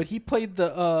dude, but he played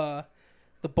the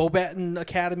Beauxbaton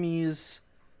Academy's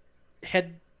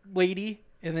head lady,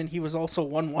 and then he was also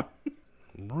 1/1.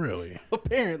 Really?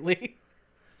 Apparently.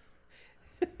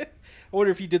 I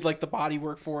wonder if he did like the body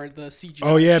work for it, the CGI.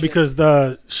 Oh yeah, shit.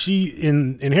 because she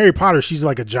in Harry Potter, she's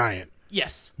like a giant,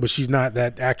 Yes. but she's not.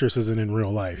 That actress isn't in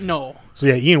real life. No. So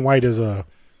yeah, Ian White is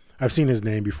I've seen his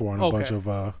name before in a Okay. bunch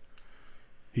of.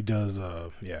 He does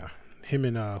him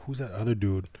and who's that other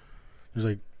dude? There's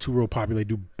like two real popular. They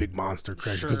do big monster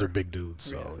crashes because Sure. they're big dudes.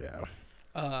 So yeah.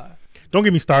 Don't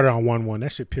get me started on 1/1.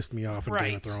 That shit pissed me off in Game of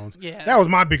Right. Thrones. Yeah. That was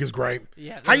my biggest gripe.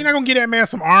 Yeah. How you not gonna get that man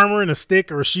some armor and a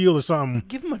stick or a shield or something?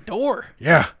 give him a door?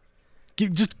 Yeah.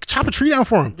 Just chop a tree down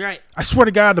for him. Right. I swear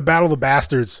to God, the Battle of the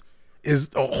Bastards is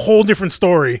a whole different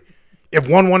story if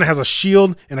 1/1 has a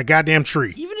shield and a goddamn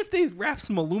tree. Even if they wrap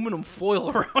some aluminum foil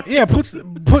around it. Yeah,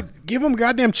 give him a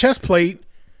goddamn chest plate,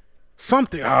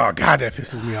 something. Oh God, that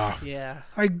pisses me off. Yeah.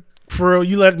 Like for real,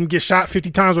 you let him get shot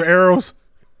 50 times with arrows.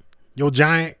 Yo,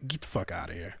 giant, get the fuck out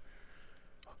of here.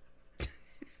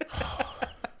 God,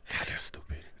 that's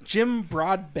stupid. Jim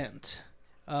Broadbent.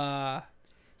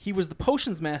 He was the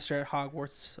potions master at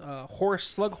Hogwarts,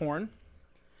 Horace Slughorn.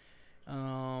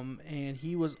 And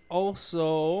he was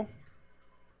also...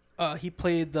 he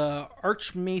played the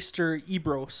Archmaester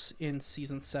Ebros in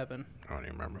Season 7. I don't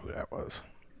even remember who that was.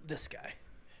 This guy.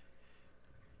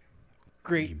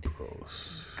 Great,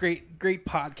 Bros. great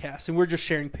podcast. And we're just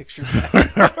sharing pictures back and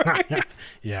forth.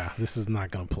 Yeah, this is not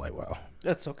going to play well.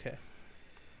 That's okay.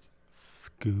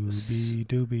 Scooby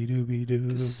Dooby Dooby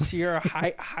Doo. Sierra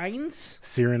Hines?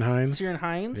 Ciaran Hinds. Ciaran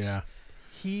Hines? Yeah.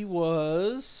 He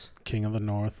was... King of the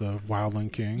North, the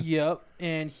Wildling King. Yep,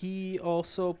 and he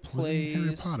also Was he in Harry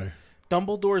plays Potter?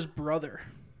 Dumbledore's brother.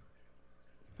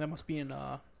 That must be in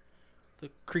the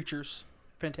Creatures,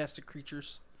 Fantastic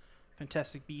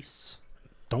Beasts.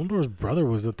 Dumbledore's brother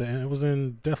was at the end. It was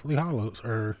in Deathly Hallows,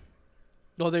 or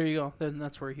Oh, there you go. Then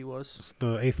that's where he was. it's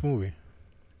the 8th movie.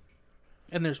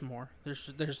 And there's more.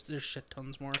 There's shit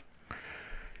tons more.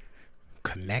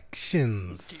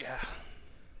 Connections.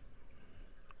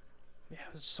 Yeah,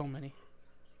 there's so many.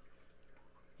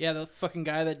 Yeah, the fucking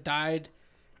guy that died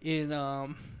in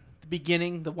the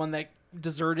beginning, the one that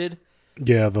deserted.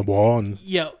 Yeah, the wall and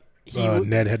Yep.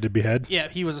 Ned had to behead. Yeah,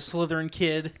 he was a Slytherin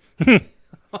kid.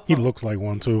 He looks like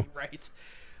one too. Right.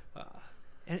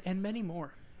 And many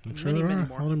more. I'm sure there are.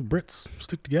 All them Brits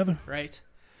stick together. Right.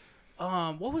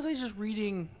 What was I just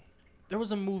reading? There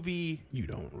was a movie. You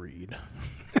don't read.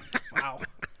 Wow.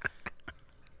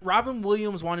 Robin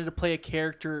Williams wanted to play a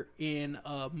character in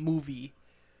a movie,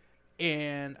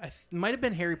 and it might have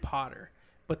been Harry Potter,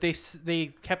 but they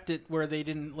kept it where they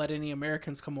didn't let any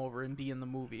Americans come over and be in the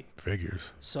movie. Figures.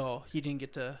 So he didn't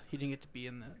get to be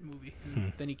in that movie.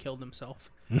 And then he killed himself.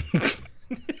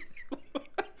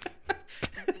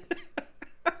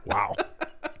 Wow.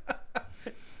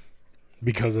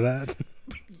 Because of that,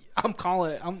 I'm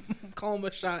calling it. I'm calling him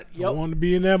a shot. I Yep. wanted to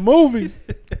be in that movie.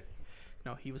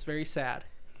 No, he was very sad.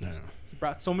 Yeah. He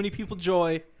brought so many people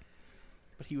joy,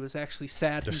 but he was actually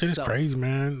sad That shit himself. is crazy,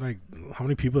 man. Like, how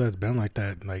many people that's been like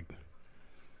that? Like,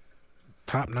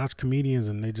 top-notch comedians,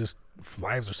 and they just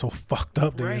lives are so fucked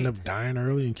up. They end Right. up dying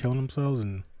early and killing themselves.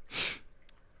 And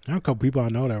I know a couple people I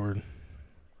know that were.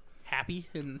 Happy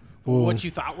and Well- what you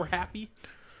thought were happy.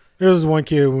 There was this one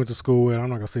kid we went to school with. I'm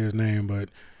not gonna say his name, but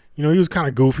he was kind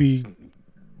of goofy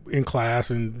in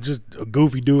class and just a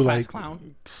goofy dude, Class like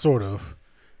clown. sort of.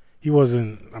 He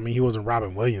wasn't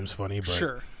Robin Williams funny, but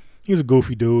Sure. he was a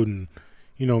goofy dude. And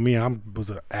me, I was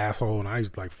an asshole, and I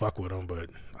used to like fuck with him, but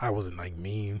I wasn't like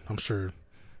mean. I'm sure,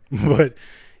 but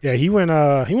yeah, he went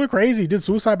crazy. He did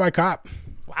suicide by cop.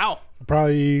 Wow.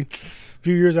 Probably a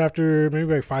few years after,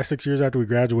 maybe like 5-6 years after we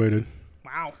graduated.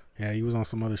 Wow. Yeah, he was on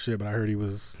some other shit, but I heard he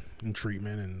was in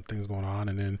treatment and things going on.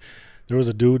 And then there was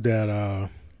a dude that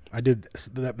I did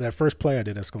that first play I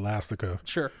did at Scholastica.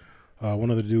 Sure.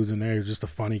 One of the dudes in there was just a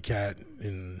funny cat,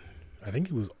 and I think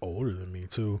he was older than me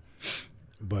too.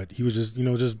 But he was just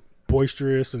just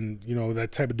boisterous and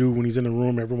that type of dude. When he's in the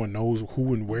room, everyone knows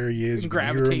who and where he is. And You can hear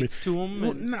him. gravitates to him.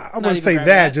 Well, and nah, I not wouldn't even say grab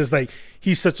that. Just like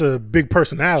he's such a big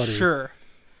personality. Sure.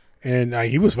 And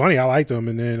he was funny. I liked him.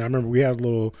 And then I remember we had a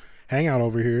little hangout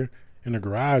over here in the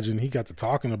garage, and he got to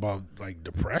talking about like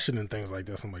depression and things like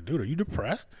this. I'm like, dude, are you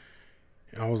depressed?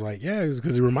 And I was like, yeah,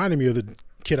 because he reminded me of the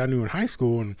kid I knew in high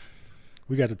school, and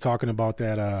we got to talking about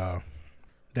that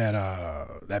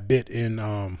bit in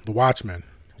The Watchmen,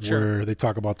 Sure. where they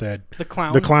talk about that The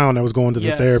clown. the clown that was going to the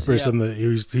Yes, therapist, yeah. and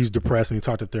he's depressed, and he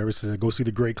talked to the therapist and said, go see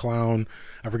the great clown.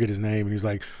 I forget his name, and he's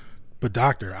like, but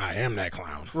doctor, I am that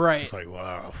clown. Right. It's like,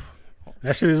 wow.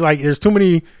 That shit is like, there's too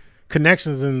many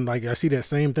connections, and like I see that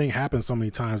same thing happen so many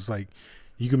times. Like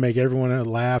You can make everyone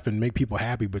laugh and make people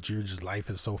happy, but your just life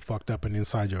is so fucked up and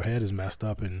inside your head is messed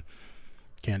up and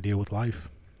can't deal with life.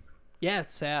 Yeah,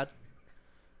 it's sad.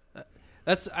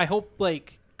 I hope,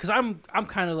 like, because I'm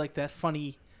kind of like that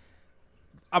funny,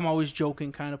 I'm always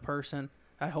joking kind of person.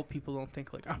 I hope people don't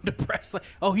think like I'm depressed. Like,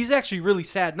 oh, he's actually really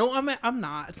sad. No, I'm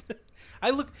not. I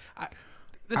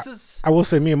will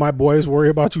say, me and my boys worry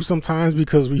about you sometimes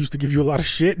because we used to give you a lot of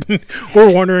shit.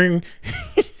 We're wondering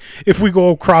if we go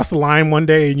across the line one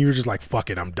day and you're just like, fuck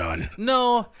it, I'm done.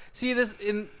 No, see this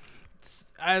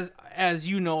as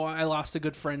you know, I lost a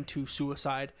good friend to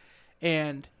suicide,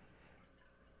 and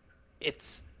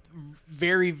it's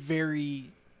very,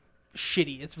 very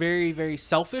shitty. It's very, very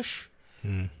selfish.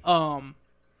 And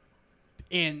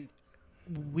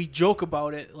we joke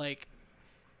about it, like,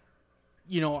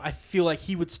 you know, I feel like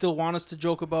he would still want us to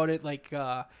joke about it. Like,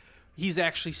 he's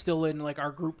actually still in, like,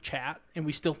 our group chat, and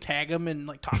we still tag him and,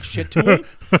 like, talk shit to him.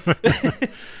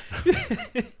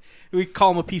 We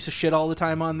call him a piece of shit all the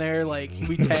time on there. Like,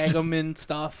 we tag him and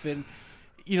stuff, and,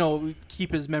 you know, we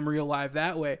keep his memory alive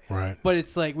that way. Right. But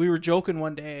it's like, we were joking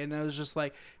one day, and I was just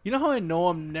like, you know how I know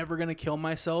I'm never going to kill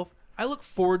myself? I look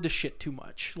forward to shit too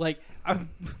much. Like, I'm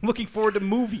looking forward to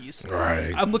movies.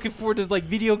 Right. I'm looking forward to, like,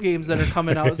 video games that are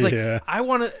coming out. It's like, Yeah. I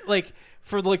want to, like,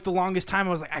 for, like, the longest time, I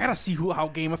was like, I got to see how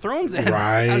Game of Thrones ends.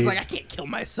 Right. I was like, I can't kill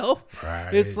myself.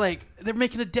 Right. It's like, they're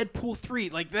making a Deadpool 3.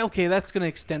 Like, okay, that's going to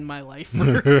extend my life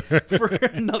for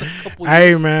another couple years.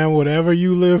 Hey, man, whatever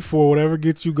you live for, whatever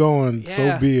gets you going, Yeah.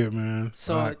 so be it, man.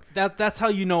 So that's how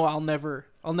you know I'll never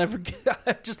get,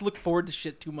 I just look forward to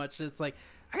shit too much. It's like,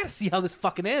 I got to see how this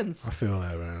fucking ends. I feel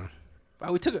that, man.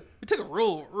 Wow, we took a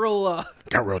real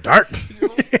Got real dark.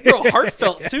 real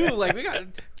heartfelt too. Like, we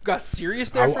got serious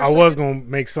there. For a I second. was gonna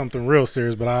make something real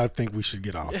serious, but I think we should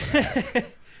get off of that.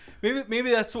 Maybe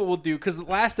that's what we'll do, because the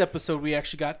last episode we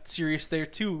actually got serious there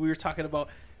too. We were talking about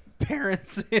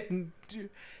parents and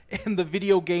the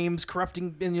video games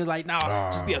corrupting, and you're like, no,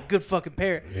 just be a good fucking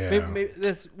parent. Yeah. Maybe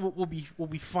that's we'll be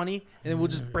funny, and then we'll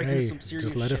just break into some serious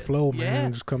just let shit. it flow, man. Yeah.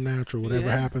 Just come natural. Whatever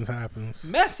Yeah. happens.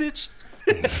 Message.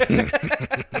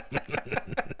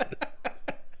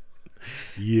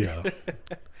 Yeah.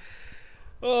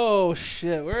 Oh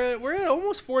shit, we're at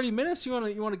almost 40 minutes. You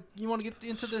wanna get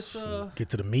into this? Get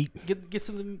to the meat. Get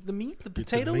to the meat, the to the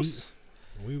potatoes.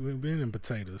 We've been in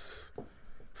potatoes.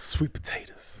 Sweet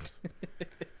potatoes.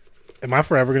 Am I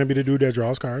forever gonna be the dude that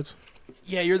draws cards?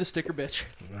 Yeah, you're the sticker bitch.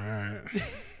 All right.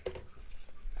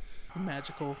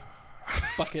 Magical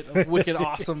bucket of wicked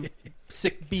awesome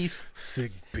sick beast.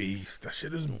 Sick beast. That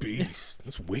shit is beast.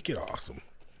 That's wicked awesome.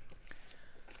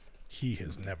 He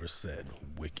has never said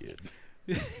wicked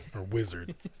or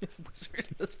wizard. Wizard.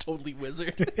 That's totally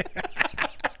wizard.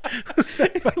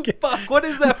 Fuck, what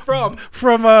is that from?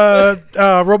 From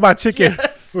Robot Chicken,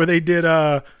 Yes. where they did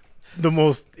the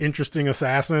most interesting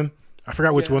assassin. I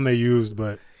forgot which one they used,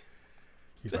 but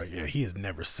he's like, yeah, he has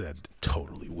never said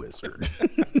totally wizard.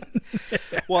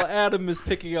 While Adam is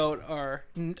picking out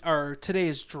our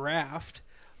today's draft,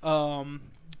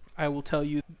 I will tell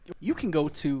you can go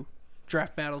to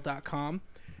draftbattle.com.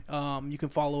 You can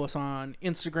follow us on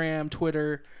Instagram,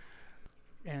 Twitter,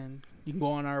 and you can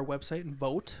go on our website and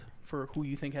vote for who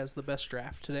you think has the best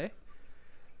draft today.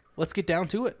 Let's get down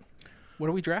to it. What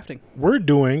are we drafting? We're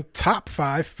doing top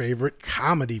 5 favorite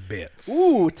comedy bits.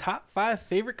 Ooh, top 5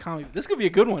 favorite comedy. This could be a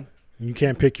good one. You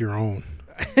can't pick your own.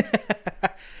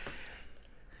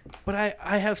 But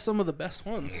I have some of the best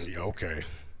ones. Yeah, okay.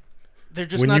 They're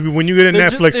just When you get a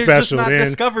Netflix they're special, just not then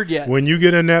discovered yet. when you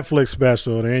get a Netflix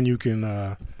special, then you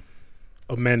can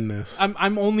amend this.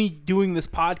 I'm only doing this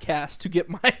podcast to get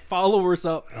my followers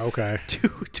up Okay.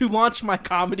 to launch my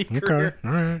comedy career.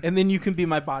 All right. And then you can be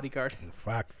my bodyguard.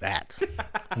 Fuck that.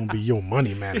 I'm gonna be your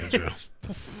money manager.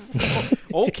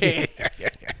 Okay.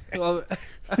 Well,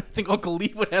 I think Uncle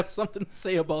Lee would have something to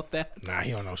say about that. Nah,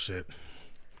 he don't know shit.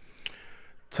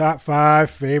 Top 5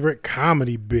 favorite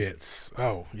comedy bits.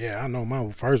 Oh, yeah, I know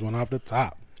my first one off the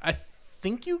top. I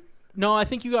think you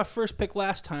got first pick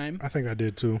last time. I think I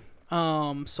did too.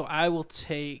 So I will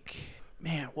take,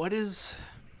 there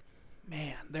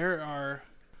are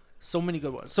so many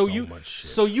good ones. So much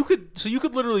shit. you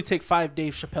could literally take 5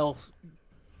 Dave Chappelle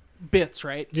bits,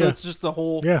 right? So Yeah. it's just the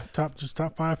whole. Yeah, top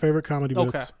 5 favorite comedy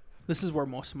Okay. bits. This is where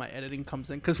most of my editing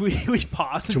comes in, because we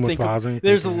pause and Too much think of- pausing?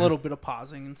 there's a Okay. little bit of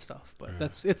pausing and stuff, but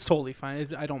it's totally fine.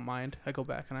 I don't mind. I go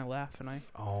back and I laugh and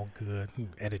It's all good. You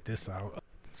can edit this out.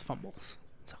 it's fumbles.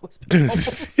 It's always been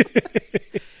fumbles.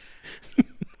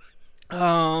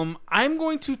 I'm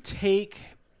going to take.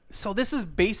 So this is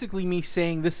basically me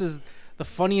saying this is the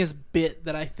funniest bit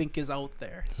that I think is out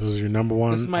there. This is your number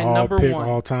one. This is my all number pick, one.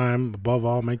 all time. Above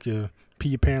all, make you pee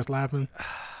your pants laughing.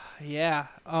 Yeah.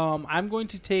 I'm going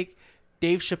to take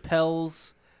Dave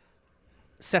Chappelle's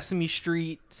Sesame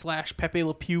Street / Pepe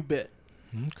Le Pew bit.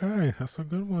 Okay, that's a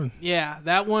good one. Yeah,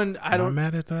 that one. I'm not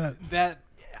mad at that. That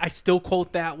I still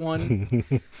quote that one.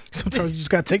 Sometimes you just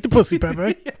gotta take the pussy,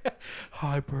 Pepe.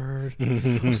 Hi, bird.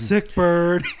 I'm sick,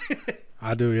 bird.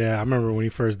 I do, yeah. I remember when he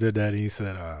first did that, he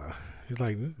said, he's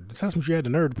like, Sesame Street had the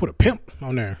nerve to put a pimp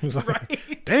on there. He was like,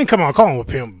 Right. they ain't come on calling him a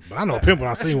pimp, but I know a pimp when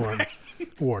I see one. Right.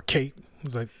 Or a cape.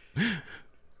 He's like,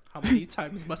 How many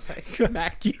times must I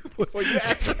smack you before you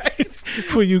act right?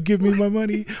 will you give me my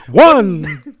money?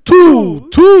 1, 2,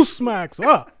 2 smacks. They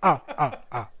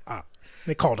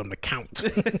called him the Count.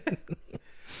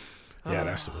 Yeah,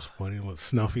 that shit was funny. When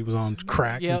Snuffy was on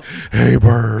crack. Yep. Hey,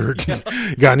 bird.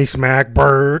 You got any smack,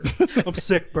 bird? I'm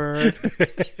sick, bird.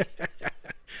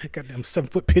 Got them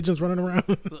 7-foot pigeons running around.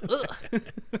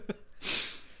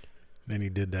 Then he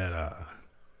did that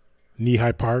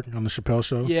Knee-High Park on the Chappelle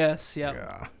Show. Yes, yep.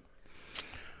 Yeah.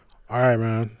 All right,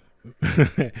 man.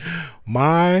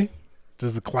 This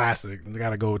is a classic. I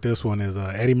gotta go with this one. Is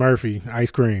Eddie Murphy,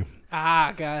 Ice Cream.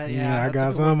 Ah, got it. Yeah, I that's a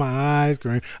got good one. some ice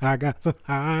cream. I got some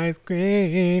ice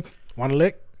cream. Want a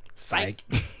lick? Psych.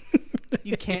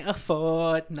 You can't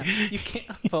afford nothing. You can't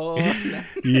afford nothing.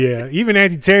 Yeah, even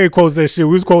Auntie Terry quotes that shit.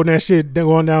 We was quoting that shit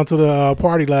going down to the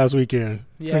party last weekend,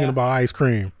 singing Yeah. about ice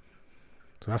cream.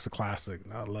 So that's a classic.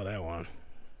 I love that one.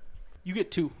 You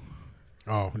get 2.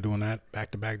 Oh, we're doing that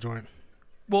back-to-back joint?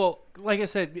 Well, like I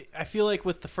said, I feel like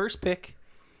with the first pick,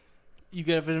 you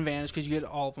get an advantage because you get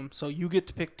all of them. So you get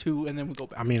to pick 2, and then we go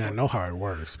back. I mean, and I forth. know how it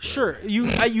works. but- Sure,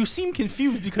 you seem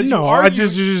confused because No, you argue,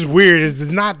 it's just weird. It's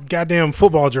not goddamn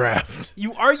football draft.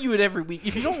 you argue it every week.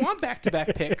 If you don't want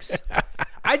back-to-back picks,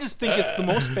 I just think it's the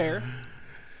most fair.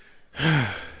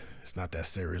 It's not that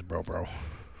serious, bro.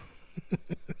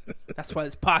 That's why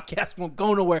this podcast won't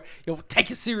go nowhere. You'll take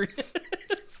it serious.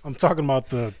 I'm talking about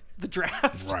the The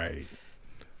draft. right.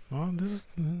 Well, this is.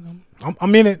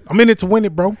 I'm in it. I'm in it to win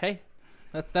it, bro. Hey,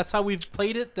 that's how we've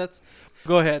played it. That's.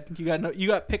 Go ahead. You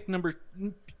got pick number.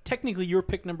 Technically, your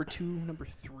pick number 2, number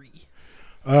 3.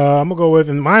 I'm gonna go with,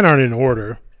 and mine aren't in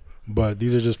order, but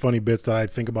these are just funny bits that I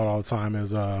think about all the time.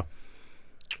 Is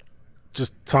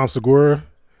just Tom Segura,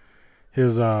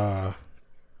 his what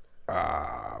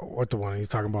the one he's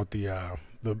talking about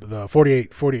the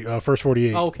 48 first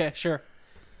 48, Oh, okay, sure.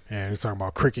 and he's talking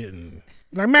about cricket and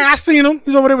like, man, I seen him.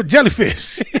 He's over there with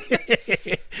jellyfish.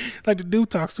 Like the dude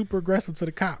talks super aggressive to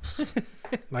the cops.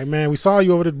 Like, man, we saw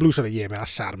you over the blue shirt. Yeah, man, I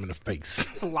shot him in the face.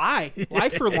 It's a lie. Lie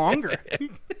for longer.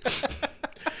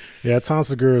 Yeah, Tom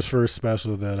Segura's first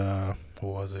special that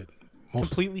what was it?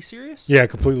 Completely serious? Yeah,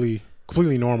 completely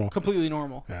normal. Completely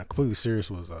normal. Yeah, completely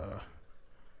serious was I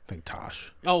think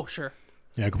Tosh. Oh, sure.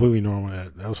 Yeah, completely normal.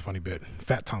 That was a funny bit.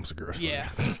 Fat Tom Segura. Yeah.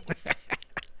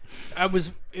 It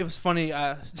was funny.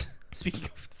 Speaking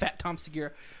of Fat Tom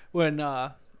Segura, when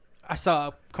I saw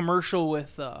a commercial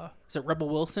with is it Rebel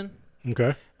Wilson?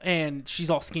 Okay. And she's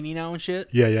all skinny now and shit.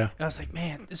 Yeah. And I was like,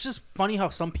 man, it's just funny how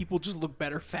some people just look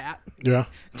better fat. Yeah.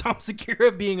 Tom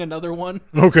Segura being another one.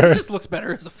 Okay. He just looks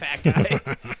better as a fat guy.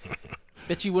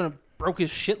 Bet you wouldn't have broke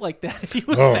his shit like that if he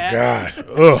was Oh fat.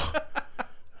 God.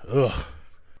 Ugh.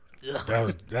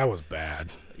 That was bad.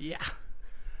 Yeah.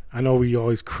 I know we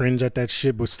always cringe at that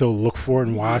shit, but still look for it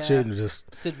and watch Yeah. it and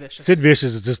just. Sid Vicious. Sid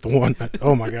Vicious is just the one.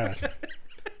 Oh my God.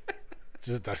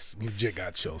 That's legit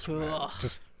got chills from that. Ugh.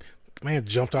 Just man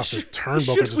jumped off the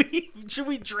turnbuckle. Should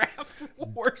we draft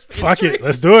worst? Fuck it, injuries?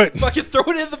 let's do it. Fucking throw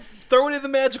it in the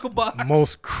magical box.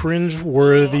 Most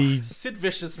cringe-worthy. Sid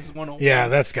Vicious is 101. Yeah,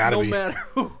 that's gotta no be. matter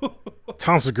who.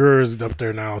 Tom Segura is up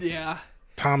there now. Yeah.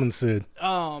 Tom and Sid.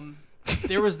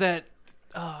 There was that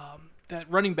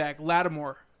running back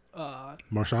Lattimore.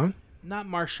 Marshawn? Not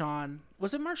Marshawn.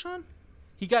 Was it Marshawn?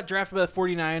 He got drafted by the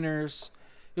 49ers.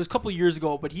 It was a couple years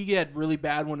ago, but he had really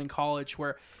bad one in college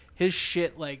where his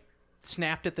shit like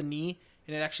snapped at the knee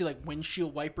and it actually like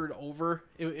windshield wipered over.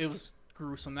 It was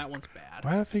gruesome. That one's bad.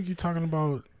 Why I think you're talking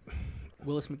about?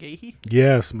 Willis McGahee?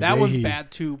 Yes, That one's McGahee. bad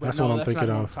too, but That's no, what I'm that's not thinking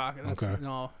what I'm of. talking. That's, Okay.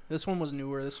 No, this one was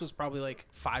newer. This was probably like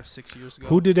 5-6 years ago.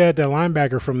 Who did that? That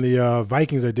linebacker from the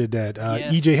Vikings that did that?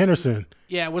 Yes. EJ Henderson.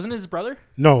 Yeah, wasn't it his brother?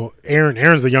 No, Aaron.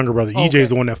 Aaron's the younger brother. Oh, EJ's okay.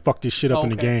 the one that fucked this shit up in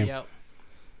the game. Yep.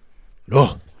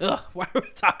 Ugh. Ugh, why are we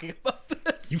talking about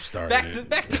this? You started back it.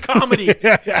 back to comedy.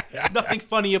 There's nothing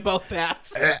funny about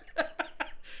that.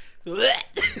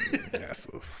 That's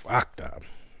so fucked up.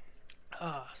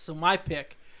 So my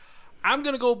pick, I'm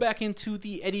gonna go back into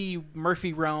the Eddie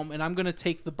Murphy realm, and I'm gonna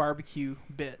take the barbecue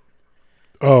bit.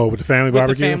 Oh, with the family With the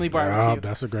barbecue. family barbecue. Oh,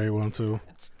 that's a great one too.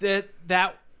 It's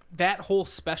that whole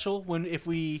special when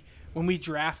we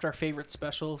draft our favorite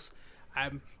specials.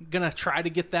 I'm gonna try to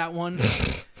get that one.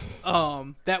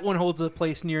 That one holds a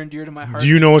place near and dear to my heart. Do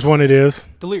you know which one it is?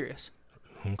 Delirious.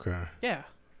 Okay. Yeah,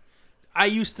 I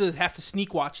used to have to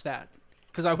sneak watch that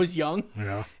because I was young.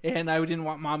 Yeah. And I didn't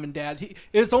want mom and dad.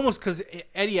 It's almost because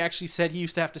Eddie actually said he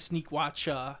used to have to sneak watch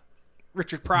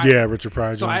Richard Pryor. Yeah, Richard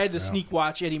Pryor. So I had to sneak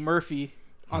watch Eddie Murphy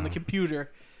on the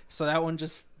computer. So that one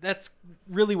that's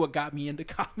really what got me into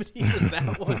comedy was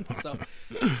that one. So,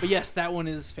 but yes, that one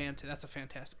is fantastic. That's a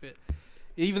fantastic bit.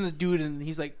 Even the dude, and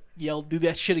he's like yelled, "Do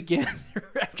that shit again!"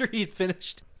 after he'd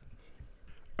finished.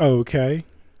 Okay.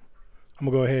 I'm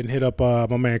gonna go ahead and hit up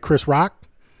my man Chris Rock.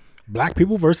 Black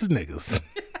people versus niggas.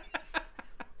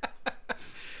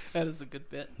 That is a good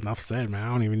bit. Enough said, man. I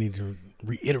don't even need to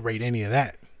reiterate any of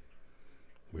that.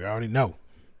 We already know.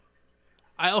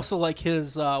 I also like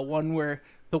his one where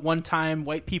the one time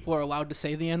white people are allowed to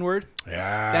say the N-word.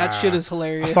 Yeah. That shit is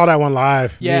hilarious. I saw that one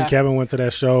live. Yeah. Me and Kevin went to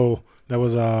that show that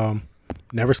was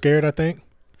Never Scared, I think.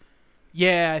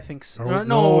 Yeah, I think so. Or,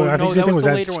 No, I think that was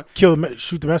the that later one.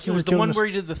 Shoot the Messenger. It was the Kill one Mes- where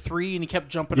he did the 3 and he kept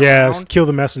jumping Yes, around. Kill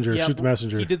the Messenger. Yeah, Shoot the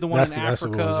Messenger. He did the one That's in what it was,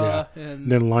 Africa yeah.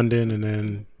 and then London, and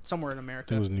then somewhere in I America.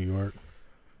 think it was New York.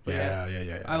 Yeah.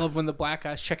 Yeah. I love when the black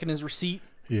guy's checking his receipt.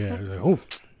 Yeah, it was like, oh,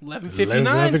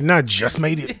 11:59. I just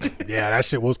made it. Yeah, that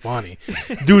shit was funny.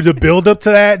 Dude, the build up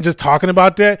to that, just talking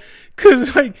about that.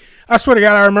 Because, like, I swear to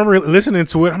God, I remember listening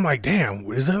to it. I'm like,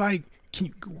 damn, is there like,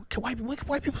 can white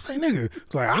people say nigga?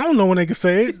 It's like, I don't know when they can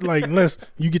say it. Like, unless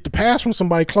you get the pass from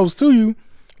somebody close to you.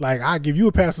 Like, I give you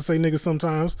a pass to say nigga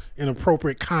sometimes in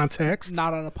appropriate context.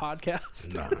 Not on a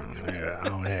podcast.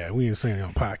 No, we didn't say it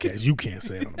on podcast. You can't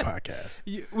say it on the podcast.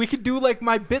 We could do like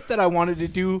my bit that I wanted to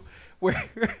do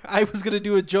where I was going to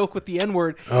do a joke with the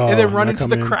N-word and then run into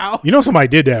the crowd. You know somebody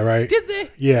did that, right? Did they?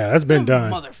 Yeah, that's been Them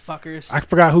done. Motherfuckers. I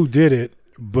forgot who did it,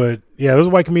 but yeah, there was a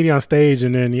white comedian on stage,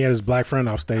 and then he had his black friend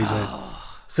off stage that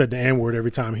said the N-word every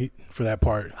time for that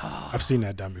part. I've seen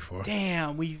that done before.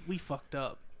 Damn, we fucked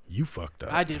up. You fucked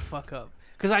up. I did fuck up.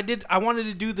 Because I wanted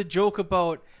to do the joke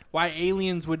about why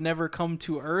aliens would never come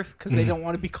to Earth because they don't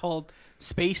want to be called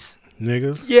space.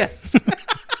 Niggas. Yes.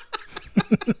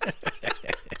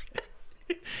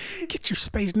 Get your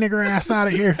space nigger ass out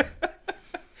of here.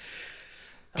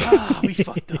 We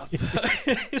fucked up.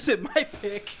 Is it my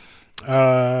pick?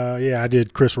 Yeah, I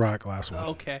did Chris Rock last one.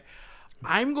 Okay.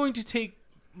 I'm going to take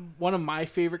one of my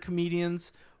favorite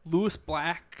comedians, Louis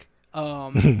Black,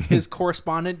 his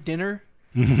correspondent dinner.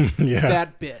 Yeah.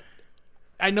 That bit.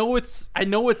 I know it's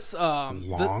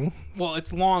Long.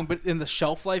 It's long, but in the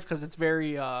shelf life because it's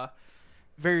very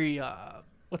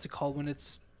what's it called when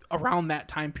it's around that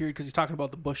time period because he's talking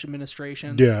about the Bush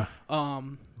administration. Yeah.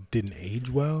 Didn't age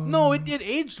well? No, it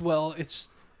aged well. It's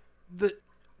the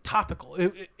topical.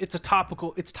 It's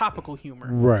topical humor.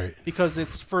 Right. Because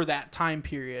it's for that time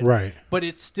period. Right. But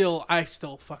I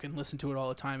still fucking listen to it all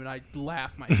the time and I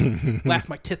laugh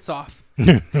my tits off.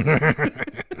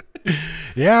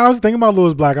 Yeah, I was thinking about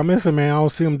Louis Black. I miss him, man. I don't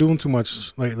see him doing too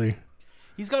much lately.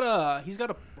 He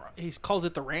calls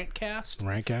it the Rantcast.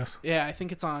 Rantcast? Yeah, I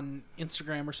think it's on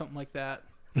Instagram or something like that.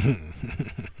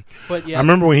 But yeah, I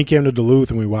remember when he came to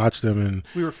Duluth and we watched him, and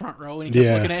we were front row and he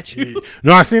kept looking at you.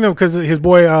 No, I seen him because his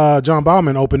boy John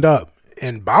Bauman opened up,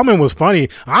 and Bauman was funny.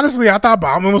 Honestly, I thought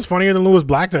Bauman was funnier than Louis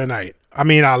Black that night. I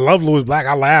mean, I love Louis Black.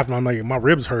 I laughed, and I'm like, my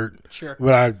ribs hurt. Sure.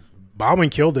 But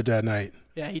Bauman killed it that night.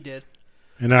 Yeah, he did.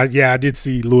 And I did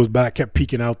see Louis Black kept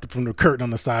peeking out from the curtain on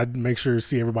the side to make sure to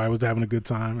see everybody was having a good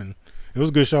time, and it was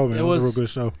a good show, man. It was a real good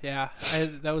show. Yeah,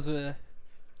 that was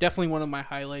definitely one of my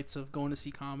highlights of going to see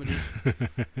comedy.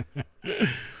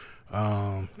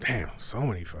 Damn, so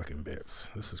many fucking bits.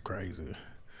 This is crazy.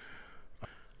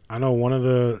 I know one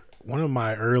of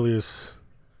my earliest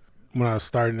when I was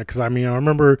starting it, because I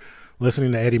remember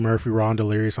listening to Eddie Murphy Raw and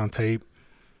Delirious on tape,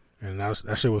 and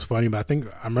that shit was funny. But I think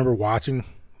I remember watching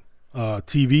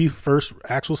TV first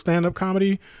actual stand up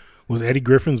comedy was Eddie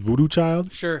Griffin's Voodoo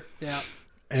Child. Sure, yeah.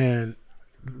 And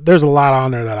there's a lot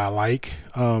on there that I like.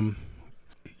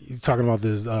 He's talking about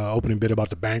this opening bit about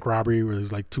the bank robbery where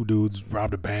there's like two dudes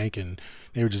robbed a bank and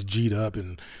they were just G'd up,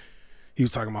 and he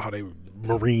was talking about how they were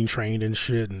Marine trained and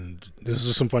shit, and this is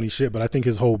just some funny shit. But I think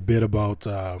his whole bit about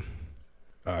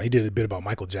he did a bit about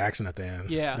Michael Jackson at the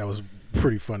end. Yeah, that was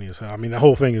pretty funny as hell. I mean, the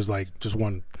whole thing is like just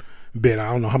one bit.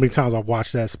 I don't know how many times I've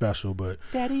watched that special, but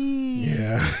Daddy,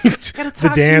 yeah,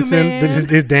 the dancing,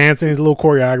 his dancing, his little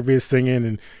choreography, his singing,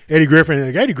 and Eddie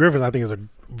Griffin. Eddie Griffin, I think, is a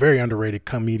very underrated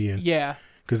comedian. Yeah,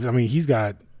 because I mean, he's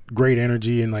got great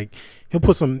energy, and like he'll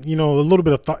put some, a little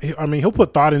bit of thought. I mean, he'll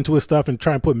put thought into his stuff and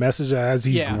try and put message as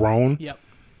he's grown. Yep.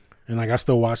 And like I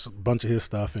still watch a bunch of his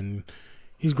stuff, and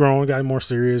he's grown, got more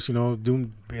serious. You know,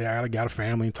 got a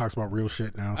family. He talks about real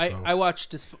shit now. So. I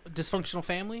watched Dysfunctional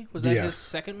Family. Was that his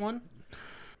second one?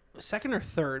 Second or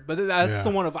third? But that's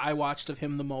the one I watched of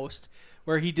him the most,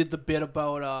 where he did the bit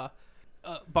about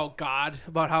God,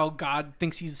 about how God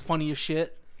thinks he's funny as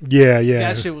shit. Yeah.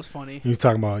 That shit was funny. He was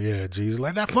talking about, Jesus.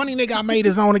 Like, that funny nigga I made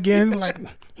his own again. Like,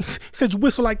 he said, you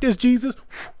whistle like this, Jesus.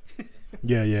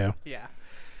 Yeah. Yeah.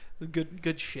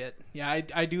 Good shit. Yeah,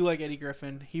 I do like Eddie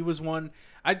Griffin. He was one.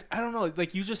 I don't know.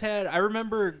 Like, you just had. I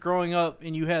remember growing up,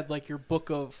 and you had like your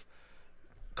book of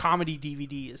comedy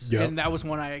DVDs, and that was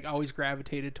one I always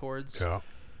gravitated towards. Yeah.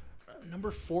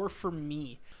 Number 4 for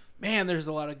me. Man, there's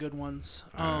a lot of good ones.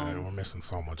 We're missing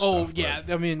so much. Stuff, yeah.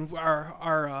 I mean,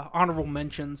 our honorable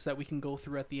mentions that we can go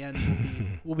through at the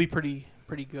end will be pretty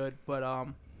good. But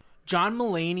John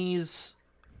Mulaney's,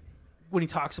 when he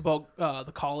talks about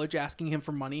the college asking him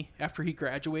for money after he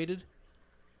graduated.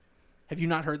 Have you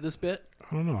not heard this bit?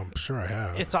 I don't know. I'm sure I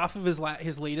have. It's off of his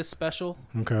latest special.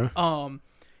 Okay.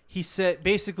 He said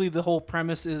basically the whole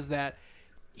premise is that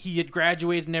he had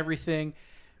graduated and everything,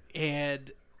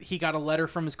 and he got a letter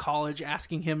from his college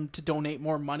asking him to donate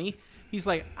more money. He's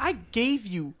like, I gave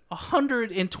you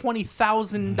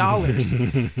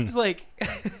 $120,000. He's like,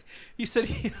 he said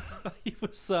he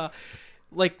was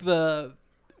like I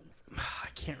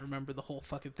can't remember the whole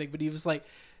fucking thing, but he was like,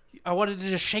 I wanted to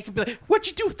just shake and be like, what'd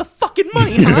you do with the fucking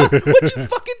money, huh? What'd you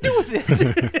fucking do with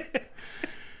it?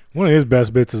 One of his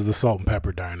best bits is the Salt and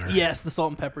Pepper Diner. Yes, the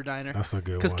Salt and Pepper Diner. That's a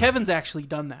good one. Because Kevin's actually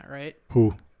done that, right?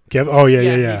 Who? Kevin? Oh,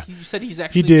 yeah. You said he's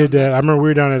actually He did done that. I remember we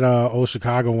were down at Old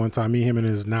Chicago one time, me, him, and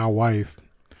his now wife.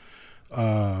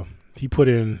 He put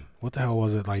in, what the hell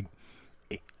was it, like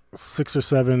 6 or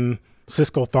 7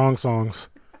 Cisco thong songs.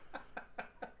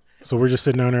 So we're just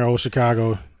sitting down there, Old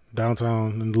Chicago,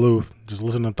 downtown in Duluth, just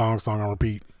listening to thong song on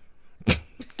repeat.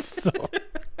 So,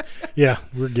 yeah,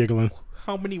 we're giggling.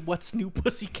 How many What's New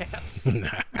Pussycats?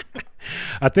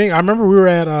 I remember we were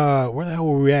at where the hell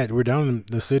were we at? We were down in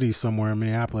the city somewhere in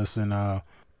Minneapolis, and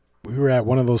we were at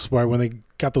one of those spots when they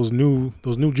got those new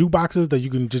jukeboxes that you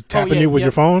can just tap in with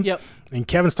your phone. Yep. And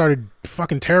Kevin started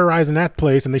fucking terrorizing that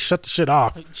place, and they shut the shit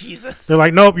off. Oh, Jesus. They're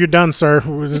like, "Nope, you're done, sir.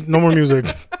 No more music."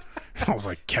 I was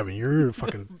like, "Kevin, you're a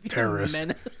fucking terrorist.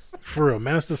 Menace. For real,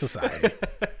 menace to society."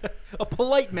 A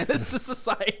polite menace to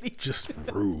society. Just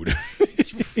rude.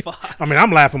 Fuck. I mean,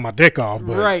 I'm laughing my dick off,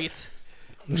 but right.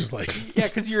 I'm just like, yeah,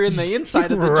 because you're in the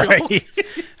inside of the right. joke.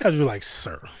 I was just like,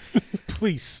 "Sir,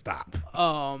 please stop."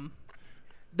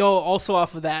 Though also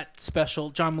off of that special,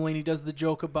 John Mulaney does the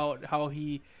joke about how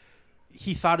he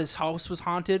thought his house was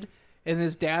haunted, and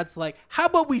his dad's like, "How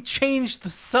about we change the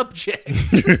subject?"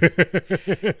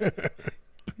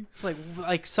 It's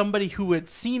like somebody who had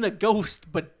seen a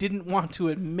ghost but didn't want to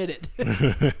admit it.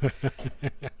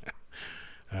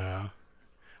 I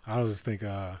was just thinking,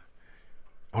 I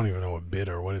don't even know what bit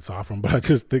or what it's off from, but I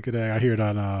just think of that. I hear it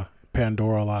on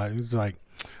Pandora a lot. It's like,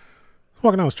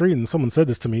 walking down the street and someone said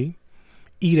this to me: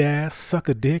 eat ass, suck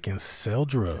a dick, and sell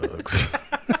drugs.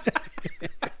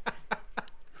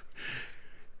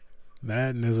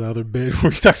 That and there's another bit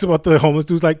where he talks about the homeless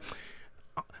dude's like,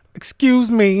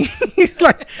 excuse me. He's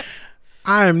like,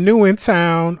 I am new in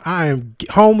town. I am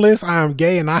homeless. I am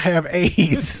gay, and I have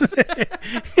AIDS.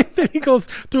 And then he goes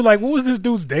through like, what was this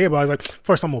dude's day about? He's like,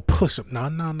 first I'm going to push him.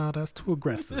 No, that's too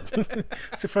aggressive.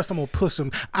 So first I'm going to push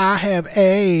him. I have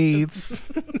AIDS.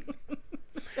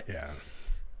 Yeah.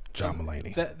 John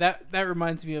Mulaney. That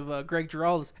reminds me of Greg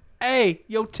Giraldo's, hey,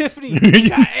 yo, Tiffany, you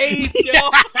got AIDS, yo.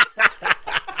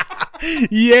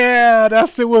 Yeah, that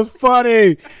shit was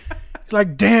funny. It's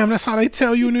like, damn, that's how they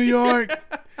tell you in New York.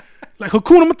 Like,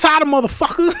 Hakuna Matata,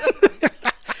 motherfucker.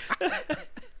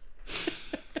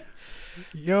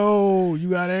 Yo,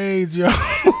 you got AIDS, yo.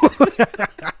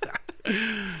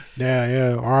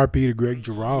 Yeah. R.I.P. to Greg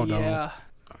Giraldo. Yeah.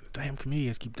 Damn,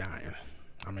 comedians keep dying.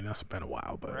 I mean, that's been a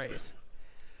while, but right.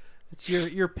 It's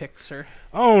your pick, sir.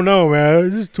 Oh no, man,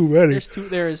 it's just too many.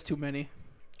 There is too many.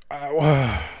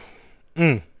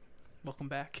 Welcome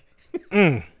back.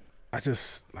 I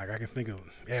just I can think of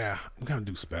I'm gonna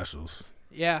do specials.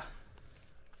 Yeah.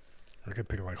 I can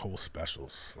pick like whole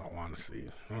specials I want to see.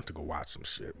 I don't have to go watch some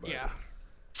shit, but yeah.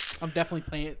 I'm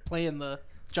definitely playing the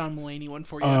John Mulaney one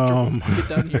for you after we get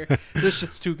done here. This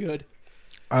shit's too good.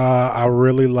 I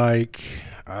really like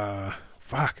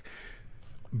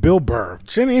Bill Burr.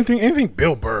 Anything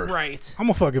Bill Burr. Right. I'm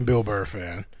a fucking Bill Burr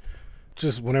fan.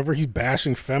 Just whenever he's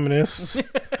bashing feminists,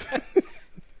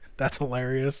 that's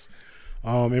hilarious.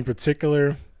 In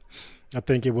particular, I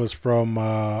think it was from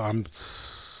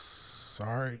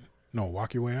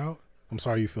Walk Your Way Out. I'm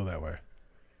sorry you feel that way.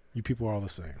 You people are all the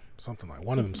same. Something like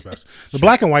one of them special. The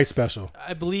black and white special.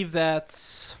 I believe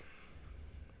that's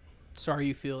Sorry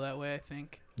You Feel That Way, I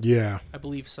think. Yeah. I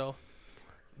believe so.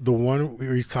 The one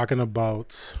where he's talking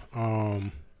about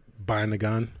buying the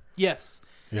gun. Yes.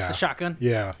 Yeah. The shotgun.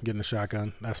 Yeah, getting the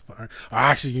shotgun. That's fine.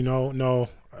 Actually, no.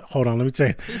 Hold on, let me tell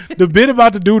you. The bit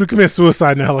about the dude who commits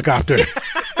suicide in the helicopter.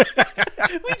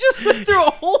 We just went through a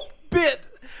whole bit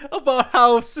about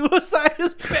how suicide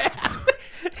is bad.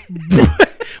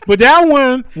 But that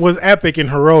one was epic and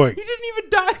heroic. He didn't even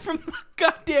die from the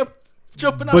goddamn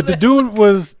jumping out But of the that. dude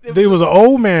was an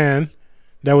old man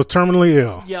that was terminally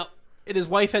ill. Yep. And his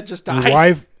wife had just His died.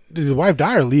 wife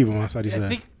died or leave him, I thought he I said.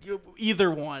 think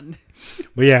either one.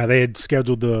 But yeah, they had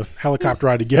scheduled the helicopter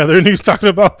ride together, and he was talking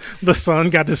about the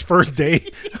son got his first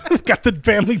date, got the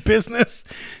family business.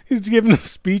 He's giving a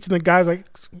speech, and the guy's like,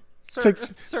 Sir,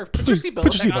 sir, put your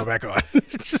seatbelt back on.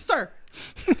 Just Sir,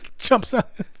 jumps out.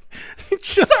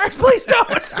 sir, please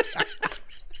don't.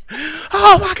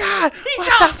 Oh my God!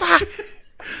 What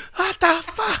What the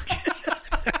fuck?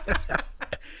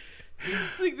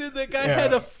 It's like the guy Yeah.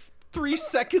 had 3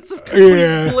 seconds of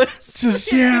complete bliss. Just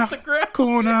He yeah, hit the ground.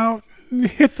 going out,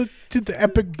 did the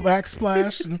epic black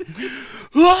splash. And,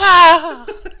 ah!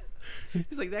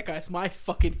 He's like, that guy's my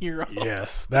fucking hero.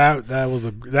 Yes,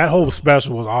 that whole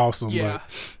special was awesome. Yeah.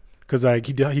 Because like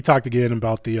he talked again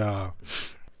about the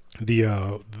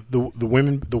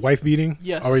women, the wife beating.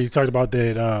 Yes. Or he talked about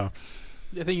that. I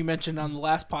think you mentioned on the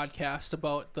last podcast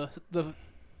about the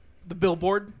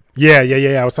billboard. Yeah.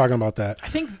 I was talking about that. I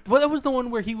think that was the one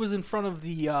where he was in front of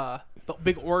the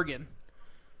big organ.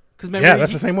 Yeah,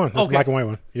 that's the same one. That's the black and white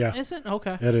one. Yeah, is it?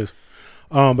 Okay. it is.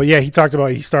 But yeah, he talked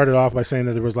about. He started off by saying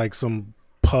that there was like some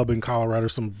pub in Colorado,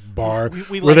 some bar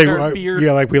We where like they our beer.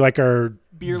 Yeah, like we like our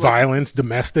Beer violence,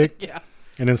 domestic. Yeah.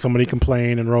 And then somebody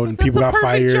complained and wrote, and That's people a got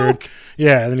perfect fired. joke.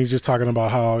 Yeah, and then he's just talking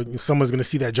about how someone's going to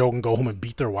see that joke and go home and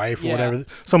beat their wife or Yeah. whatever.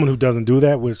 Someone who doesn't do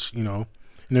that, which, and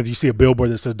if you see a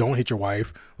billboard that says "Don't hit your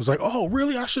wife," it's like, oh,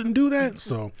 really? I shouldn't do that.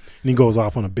 So, and he goes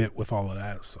off on a bit with all of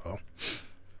that. So,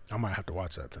 I might have to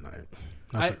watch that tonight.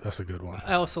 That's a good one.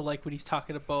 I also like when he's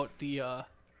talking about the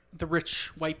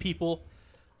rich white people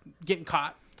getting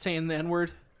caught saying the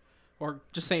N-word or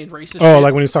just saying racist Oh, shit.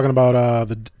 like when he's talking about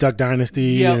the Duck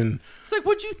Dynasty Yep. and It's like,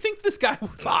 what'd you think this guy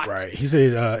thought? right. He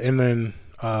said, and then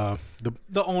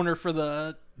The owner for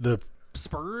the the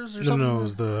Spurs or no, something? no, it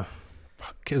was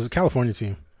the California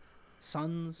team.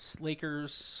 Suns,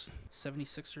 Lakers,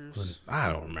 76ers. I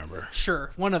don't remember.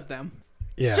 Sure, one of them.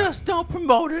 Yeah. Just don't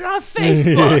promote it on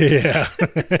Facebook.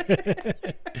 Yeah.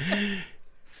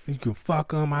 You can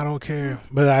fuck them. I don't care.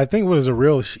 But I think what is in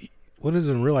real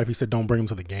life? He said, "Don't bring them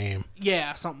to the game."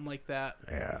 Yeah, something like that.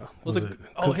 Yeah. Well,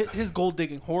 his gold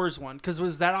digging whores one, because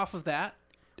was that off of that?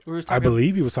 Where he was I talking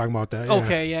believe he was talking about that. Yeah.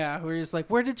 Okay, yeah. Where he's like,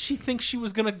 where did she think she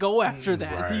was gonna go after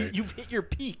that? Right. You've hit your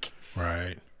peak.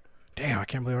 Right. Damn, I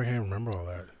can't believe I can't remember all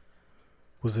that.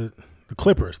 Was it the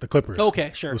Clippers? The Clippers.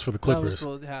 Okay, sure. It was for the Clippers.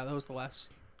 That was the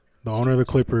last. The owner of the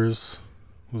Clippers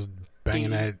was banging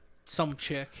Dating some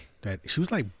chick. that. She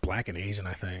was like black and Asian,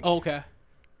 I think. Oh, okay.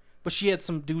 But she had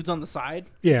some dudes on the side.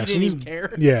 Yeah, He she didn't was- even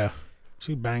care. Yeah.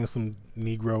 She banged some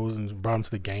Negroes and brought them to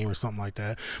the game or something like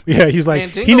that. But yeah, he's like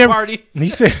Mandingo he never. party. He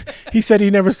said he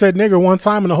never said nigger one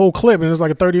time in the whole clip, and it was like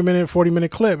a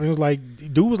 40-minute clip. And it was like,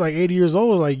 dude was like 80 years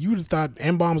old. Like you'd have thought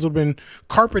M bombs would have been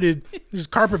carpeted, just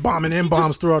carpet bombing M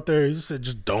bombs throughout there. He just said,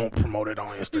 just don't promote it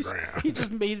on Instagram. He just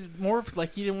made it more of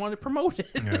like he didn't want to promote it.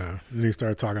 Yeah, and he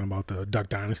started talking about the Duck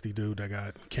Dynasty dude that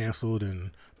got canceled, and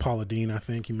Paula Dean, I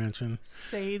think he mentioned.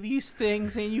 Say these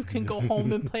things and you can go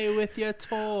home and play with your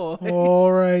toys.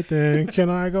 All right then,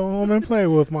 can I go home and play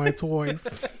with my toys?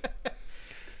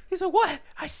 He's like, what?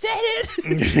 I said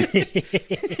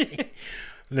it.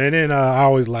 And then I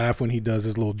always laugh when he does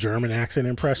his little German accent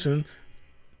impression.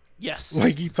 Yes.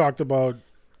 Like he talked about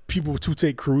people to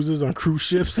take cruises on cruise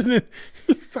ships, and then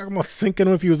he's talking about sinking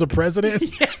them if he was a president.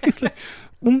 Yeah.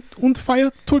 Und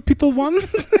fire torpedo one.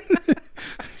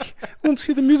 Und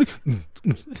see the music.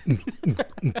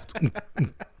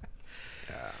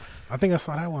 I think I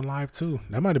saw that one live too.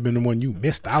 That might have been the one you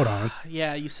missed out on.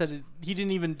 Yeah, you said it. He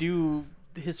didn't even do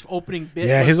his opening bit.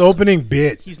 Yeah, was- his opening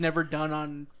bit. He's never done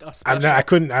on a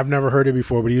special. I've never heard it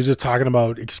before, but he was just talking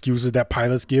about excuses that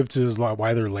pilots give to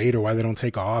why they're late or why they don't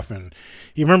take off. And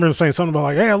you remember him saying something about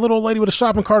like, "Hey, a little lady with a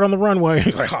shopping cart on the runway."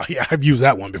 He's like, "Oh yeah, I've used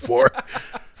that one before."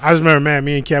 I just remember, man,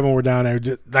 me and Kevin were down there,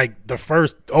 just, like the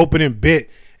first opening bit,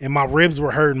 and my ribs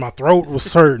were hurting, my throat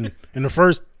was hurting in the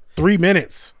first 3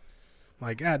 minutes.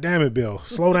 Like, God damn it, Bill,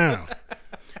 slow down.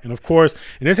 And of course,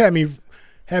 and this had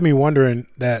me wondering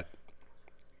that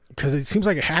because it seems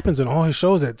like it happens in all his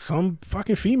shows that some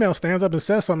fucking female stands up and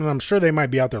says something. And I'm sure they might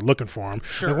be out there looking for him.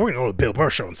 Sure. Like, we're going to go to the Bill Burr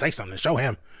show and say something and show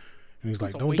him. And he's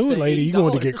like, a don't waste do it, of lady. You're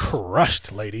going to get $80.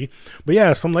 crushed, lady. But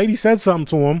yeah, some lady said something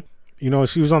to him. You know,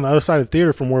 she was on the other side of the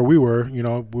theater from where we were. You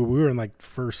know, we were in like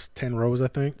first 10 rows, I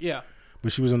think. Yeah.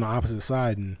 But she was on the opposite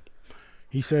side. And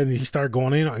he said he started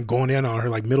going in on her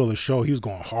like middle of the show. He was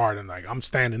going hard. And like, I'm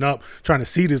standing up trying to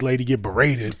see this lady get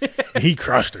berated. And he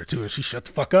crushed her too. And she shut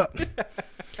the fuck up.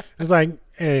 It's like,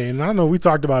 hey, and I know we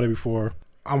talked about it before.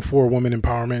 I'm for women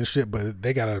empowerment and shit, but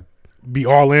they got to be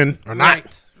all in or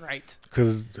not. Right.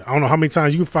 Because I don't know how many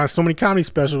times you can find so many comedy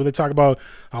specials where they talk about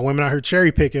how women out here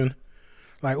cherry picking.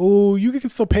 Like, oh, you can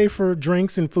still pay for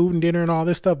drinks and food and dinner and all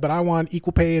this stuff, but I want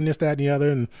equal pay and this, that, and the other.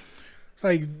 And it's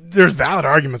like, there's valid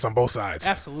arguments on both sides.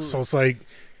 Absolutely. So it's like,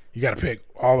 you got to pick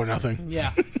all or nothing.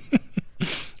 Yeah. I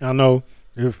don't know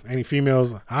if any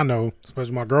females I know,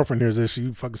 especially my girlfriend hears this,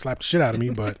 she fucking slapped the shit out of me,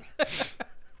 but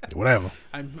whatever.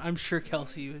 I'm sure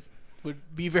Kelsey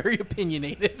would be very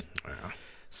opinionated. Yeah.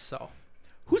 So,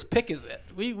 whose pick is it?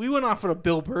 We went off on a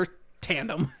Bill Burr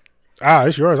tandem.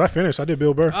 It's yours. I finished. I did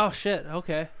Bill Burr. Oh shit.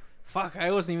 Okay. Fuck. I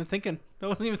wasn't even thinking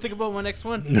about my next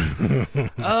one.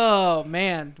 Oh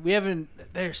man, we haven't.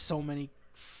 There's so many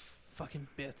fucking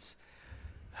bits.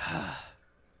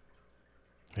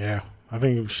 Yeah. I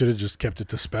think we should have just kept it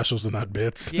to specials and not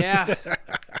bits. Yeah.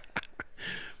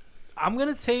 I'm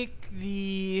gonna take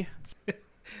the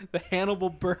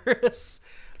Hannibal Buress.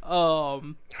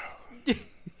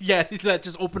 Yeah, does that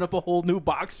just open up a whole new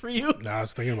box for you? Nah, I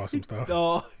was thinking about some stuff.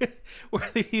 Oh, where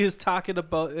he is talking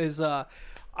about is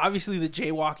obviously the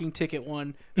jaywalking ticket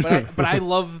one, but I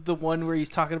love the one where he's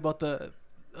talking about the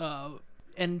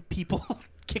and people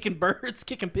kicking birds,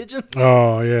 kicking pigeons.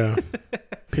 Oh yeah,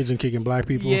 pigeon kicking black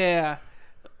people. Yeah.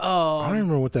 Oh, I don't even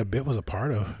remember what that bit was a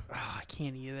part of. I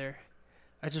can't either.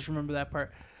 I just remember that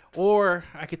part. Or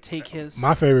I could take his.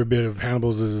 My favorite bit of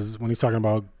Hannibal's is when he's talking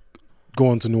about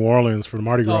going to New Orleans for the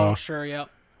Mardi Gras. Oh, sure, yep.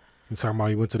 He's talking about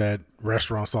he went to that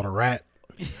restaurant, saw the rat.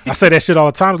 I say that shit all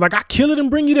the time. It's like, I kill it and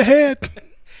bring you the head.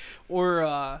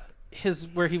 Or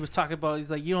where he was talking about,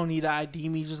 he's like, you don't need to ID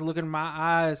me, just look in my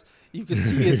eyes. You can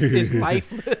see his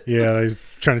life. Yeah, he's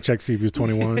trying to check to see if he was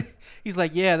 21. He's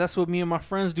like, yeah, that's what me and my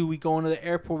friends do. We go into the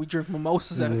airport, we drink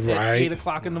mimosas at 8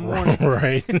 o'clock in the morning.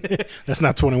 Right. That's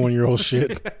not 21-year-old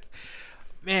shit.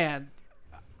 Man,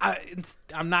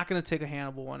 I'm not going to take a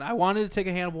Hannibal one. I wanted to take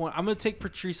a Hannibal one. I'm going to take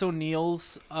Patrice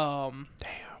O'Neal's. Damn.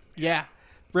 Yeah.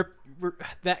 Rip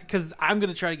that, because I'm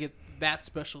going to try to get that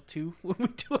special too when we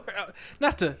do it.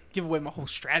 Not to give away my whole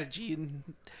strategy,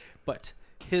 but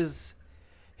his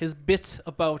bit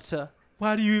about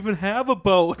why do you even have a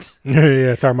boat?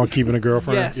 Yeah, talking about keeping a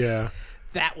girlfriend. Yes. Yeah.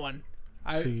 That one.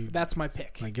 See, that's my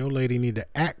pick. Like, your lady need to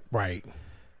act right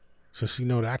so she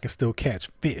know that I can still catch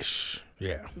fish.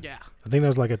 Yeah. Yeah. I think that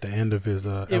was like at the end of his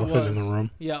Elephant in the Room.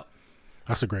 Yep.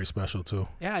 That's a great special too.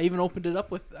 Yeah, I even opened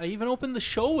the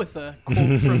show with a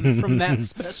quote from that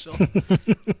special.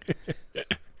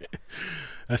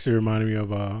 That shit reminded me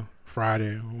of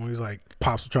Friday when he's like,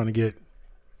 Pops was trying to get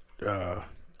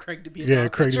Craig to be a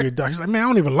dog. Craig to be a dog. He's like, man, I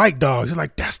don't even like dogs. He's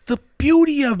like, that's the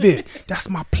beauty of it. That's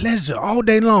my pleasure all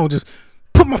day long. Just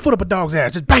put my foot up a dog's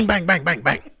ass. Just bang, bang, bang, bang,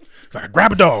 bang. It's like, I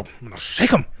grab a dog and I'll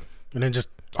shake him. And then just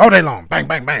all day long, bang,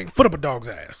 bang, bang, foot up a dog's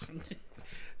ass.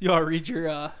 You want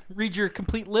to read your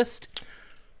complete list?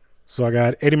 So I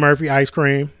got Eddie Murphy, Ice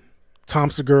Cream, Tom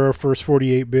Segura, First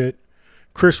 48-bit,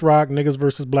 Chris Rock, Niggas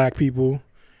versus Black People,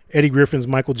 Eddie Griffin's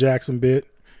Michael Jackson bit,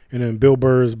 and then Bill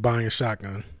Burr's Buying a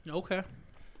Shotgun. Okay.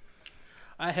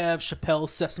 I have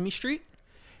Chappelle's Sesame Street,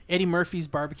 Eddie Murphy's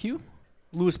Barbecue,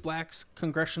 Louis Black's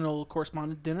Congressional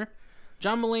Correspondent Dinner,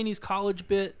 John Mulaney's College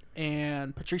bit,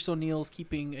 and Patrice O'Neal's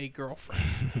Keeping a Girlfriend.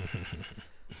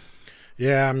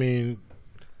 Yeah, I mean,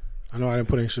 I know I didn't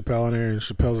put any Chappelle in there, and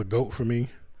Chappelle's a GOAT for me.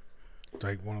 It's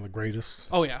like one of the greatest.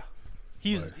 Oh, yeah.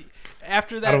 He's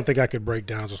after that. I don't think I could break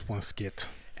down just one skit.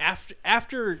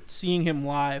 After seeing him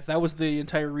live, that was the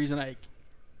entire reason I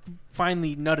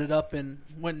finally nutted up and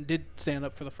went and did stand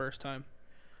up for the first time.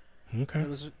 Okay.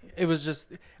 It was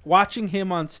just watching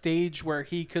him on stage where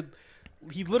he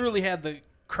literally had the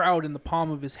crowd in the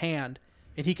palm of his hand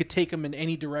and he could take them in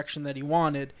any direction that he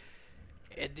wanted.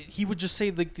 And he would just say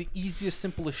like the easiest,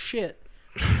 simplest shit.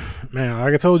 Man,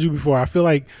 like I told you before, I feel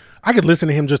like I could listen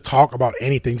to him just talk about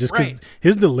anything just because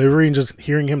his delivery and just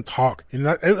hearing him talk. And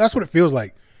that's what it feels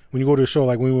like when you go to a show,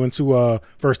 like when we went to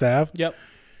First Ave. Yep.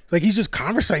 It's like he's just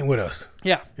conversating with us.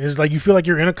 Yeah. And it's like you feel like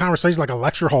you're in a conversation like a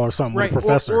lecture hall or something with a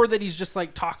professor. Or that he's just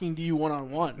like talking to you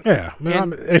one-on-one. Yeah.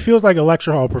 Man, it feels like a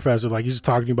lecture hall professor. Like he's just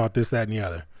talking to you about this, that, and the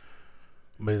other.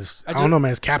 But I don't know,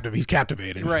 man. It's captive. He's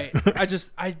captivating. Right.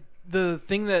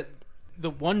 The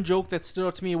one joke that stood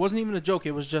out to me, it wasn't even a joke.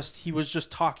 It was just, he was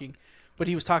just talking. But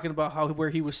he was talking about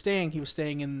where he was staying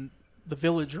in the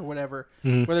village or whatever,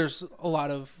 where there's a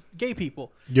lot of gay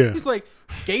people. Yeah. He's like,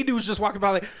 gay dudes just walking by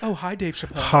like, oh, hi, Dave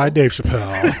Chappelle. Hi, Dave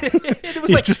Chappelle. It was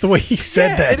It's like, just the way he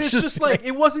said that. And it's just like,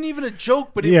 it wasn't even a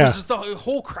joke, but it Yeah. was just the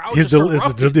whole crowd It's just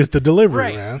erupted. the delivery,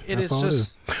 Right. man. And That's it's all it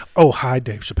just- is. Oh, hi,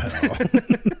 Dave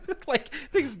Chappelle. like,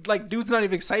 things like, dude's not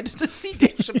even excited to see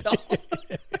Dave Chappelle.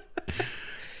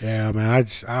 Yeah, man.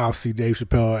 I'll see Dave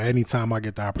Chappelle anytime I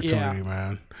get the opportunity, Yeah.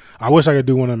 man. I wish I could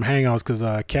do one of them hangouts because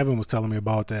Kevin was telling me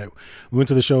about that. We went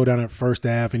to the show down at First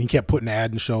Ave, and he kept putting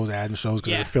adding shows because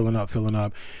Yeah. they're filling up.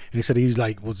 And he said he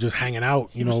was just hanging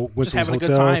out, went just to his having a good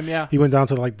hotel. time, yeah. He went down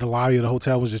to like the lobby of the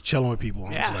hotel, was just chilling with people.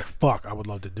 And I was Yeah. like, fuck, I would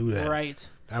love to do that. Right.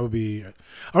 That would be. I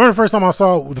remember the first time I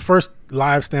saw the first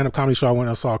live stand up comedy show I went,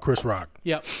 I saw Chris Rock.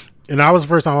 Yep. And that was the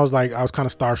first time I was kind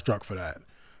of starstruck for that.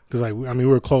 Because, we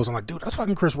were close. I'm like, dude, that's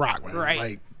fucking Chris Rock, man. Right.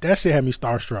 Like, that shit had me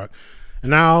starstruck. And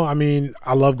now,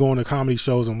 I love going to comedy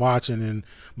shows and watching.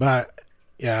 I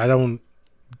don't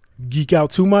geek out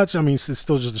too much. It's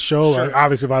still just a show. Sure. Like,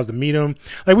 obviously, if I was to meet him.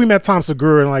 Like, we met Tom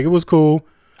Segura, and, it was cool.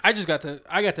 I got to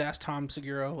ask Tom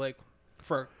Segura, like,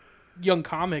 for a young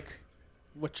comic,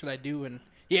 what should I do? And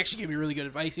he actually gave me really good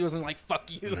advice. He wasn't like,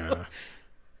 fuck you. Yeah.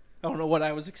 I don't know what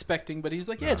I was expecting, but he's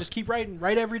like, yeah, just keep writing.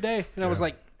 Write every day. And I was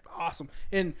like, awesome.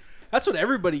 And that's what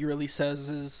everybody really says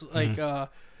is, like,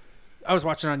 I was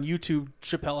watching on YouTube,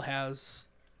 Chappelle has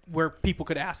where people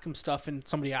could ask him stuff, and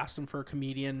somebody asked him for a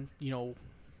comedian,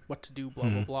 what to do, blah,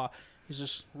 blah, blah. He's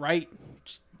just write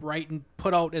and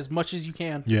put out as much as you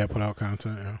can. Yeah, put out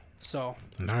content, yeah. So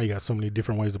And now you got so many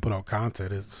different ways to put out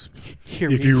content. It's here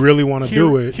if you really want to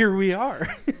do it, here we are.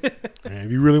 and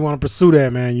if you really want to pursue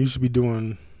that, man, you should be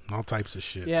doing all types of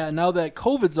shit. Yeah, now that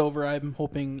COVID's over, I'm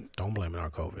hoping Don't blame it on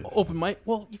COVID. open mic.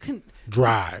 Well, you can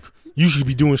Drive. You should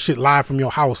be doing shit live from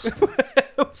your house.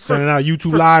 Sending out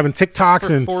YouTube Live and TikToks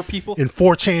for and 4 people.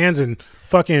 4chans and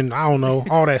fucking, I don't know,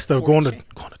 all that stuff. Going to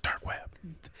 4chans. dark web.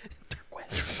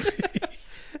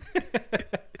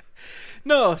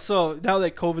 No, so now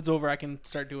that COVID's over, I can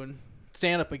start doing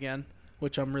stand up again,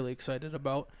 which I'm really excited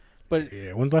about. But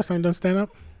Yeah, when's the last time you done stand up?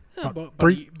 about 4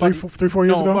 years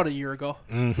ago? about a year ago.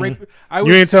 Mhm. Right,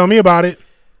 You ain't telling me about it.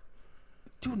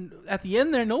 dude, at the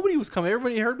end there, nobody was coming.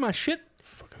 Everybody heard my shit.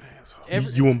 Fucking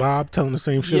asshole. You and Bob telling the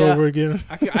same shit Yeah. over again?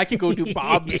 I could go do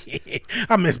Bob's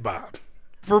I miss Bob.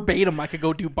 verbatim. I could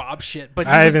go do Bob's shit, but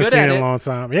he I was haven't good seen at it in it. a long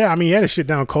time. Yeah, he had his shit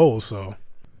down cold, so.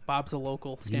 Bob's a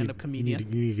local you stand-up need- comedian.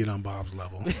 You need to get on Bob's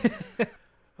level.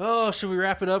 Oh, should we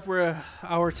wrap it up? We're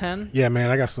hour 10. Yeah, man,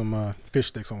 I got some fish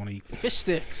sticks I want to eat. Fish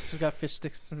sticks. We got fish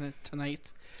sticks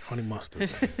tonight. Honey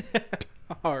mustard.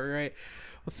 All right.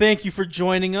 Well, thank you for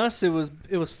joining us. It was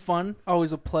fun.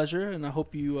 Always a pleasure, and I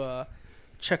hope you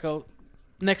check out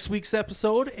next week's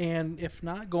episode. And if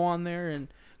not, go on there and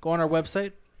go on our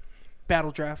website,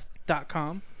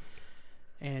 battledraft.com,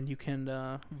 and you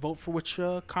can vote for which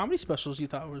comedy specials you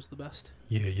thought was the best.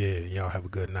 Yeah. Y'all have a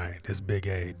good night. This Big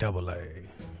A, Double A.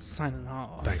 Signing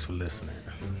off. Thanks for listening.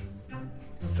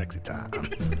 Sexy time.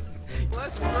 Well,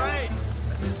 that's great.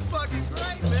 That's just fucking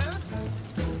great, man.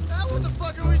 Now what the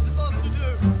fuck are we supposed to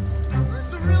do? This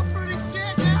is a real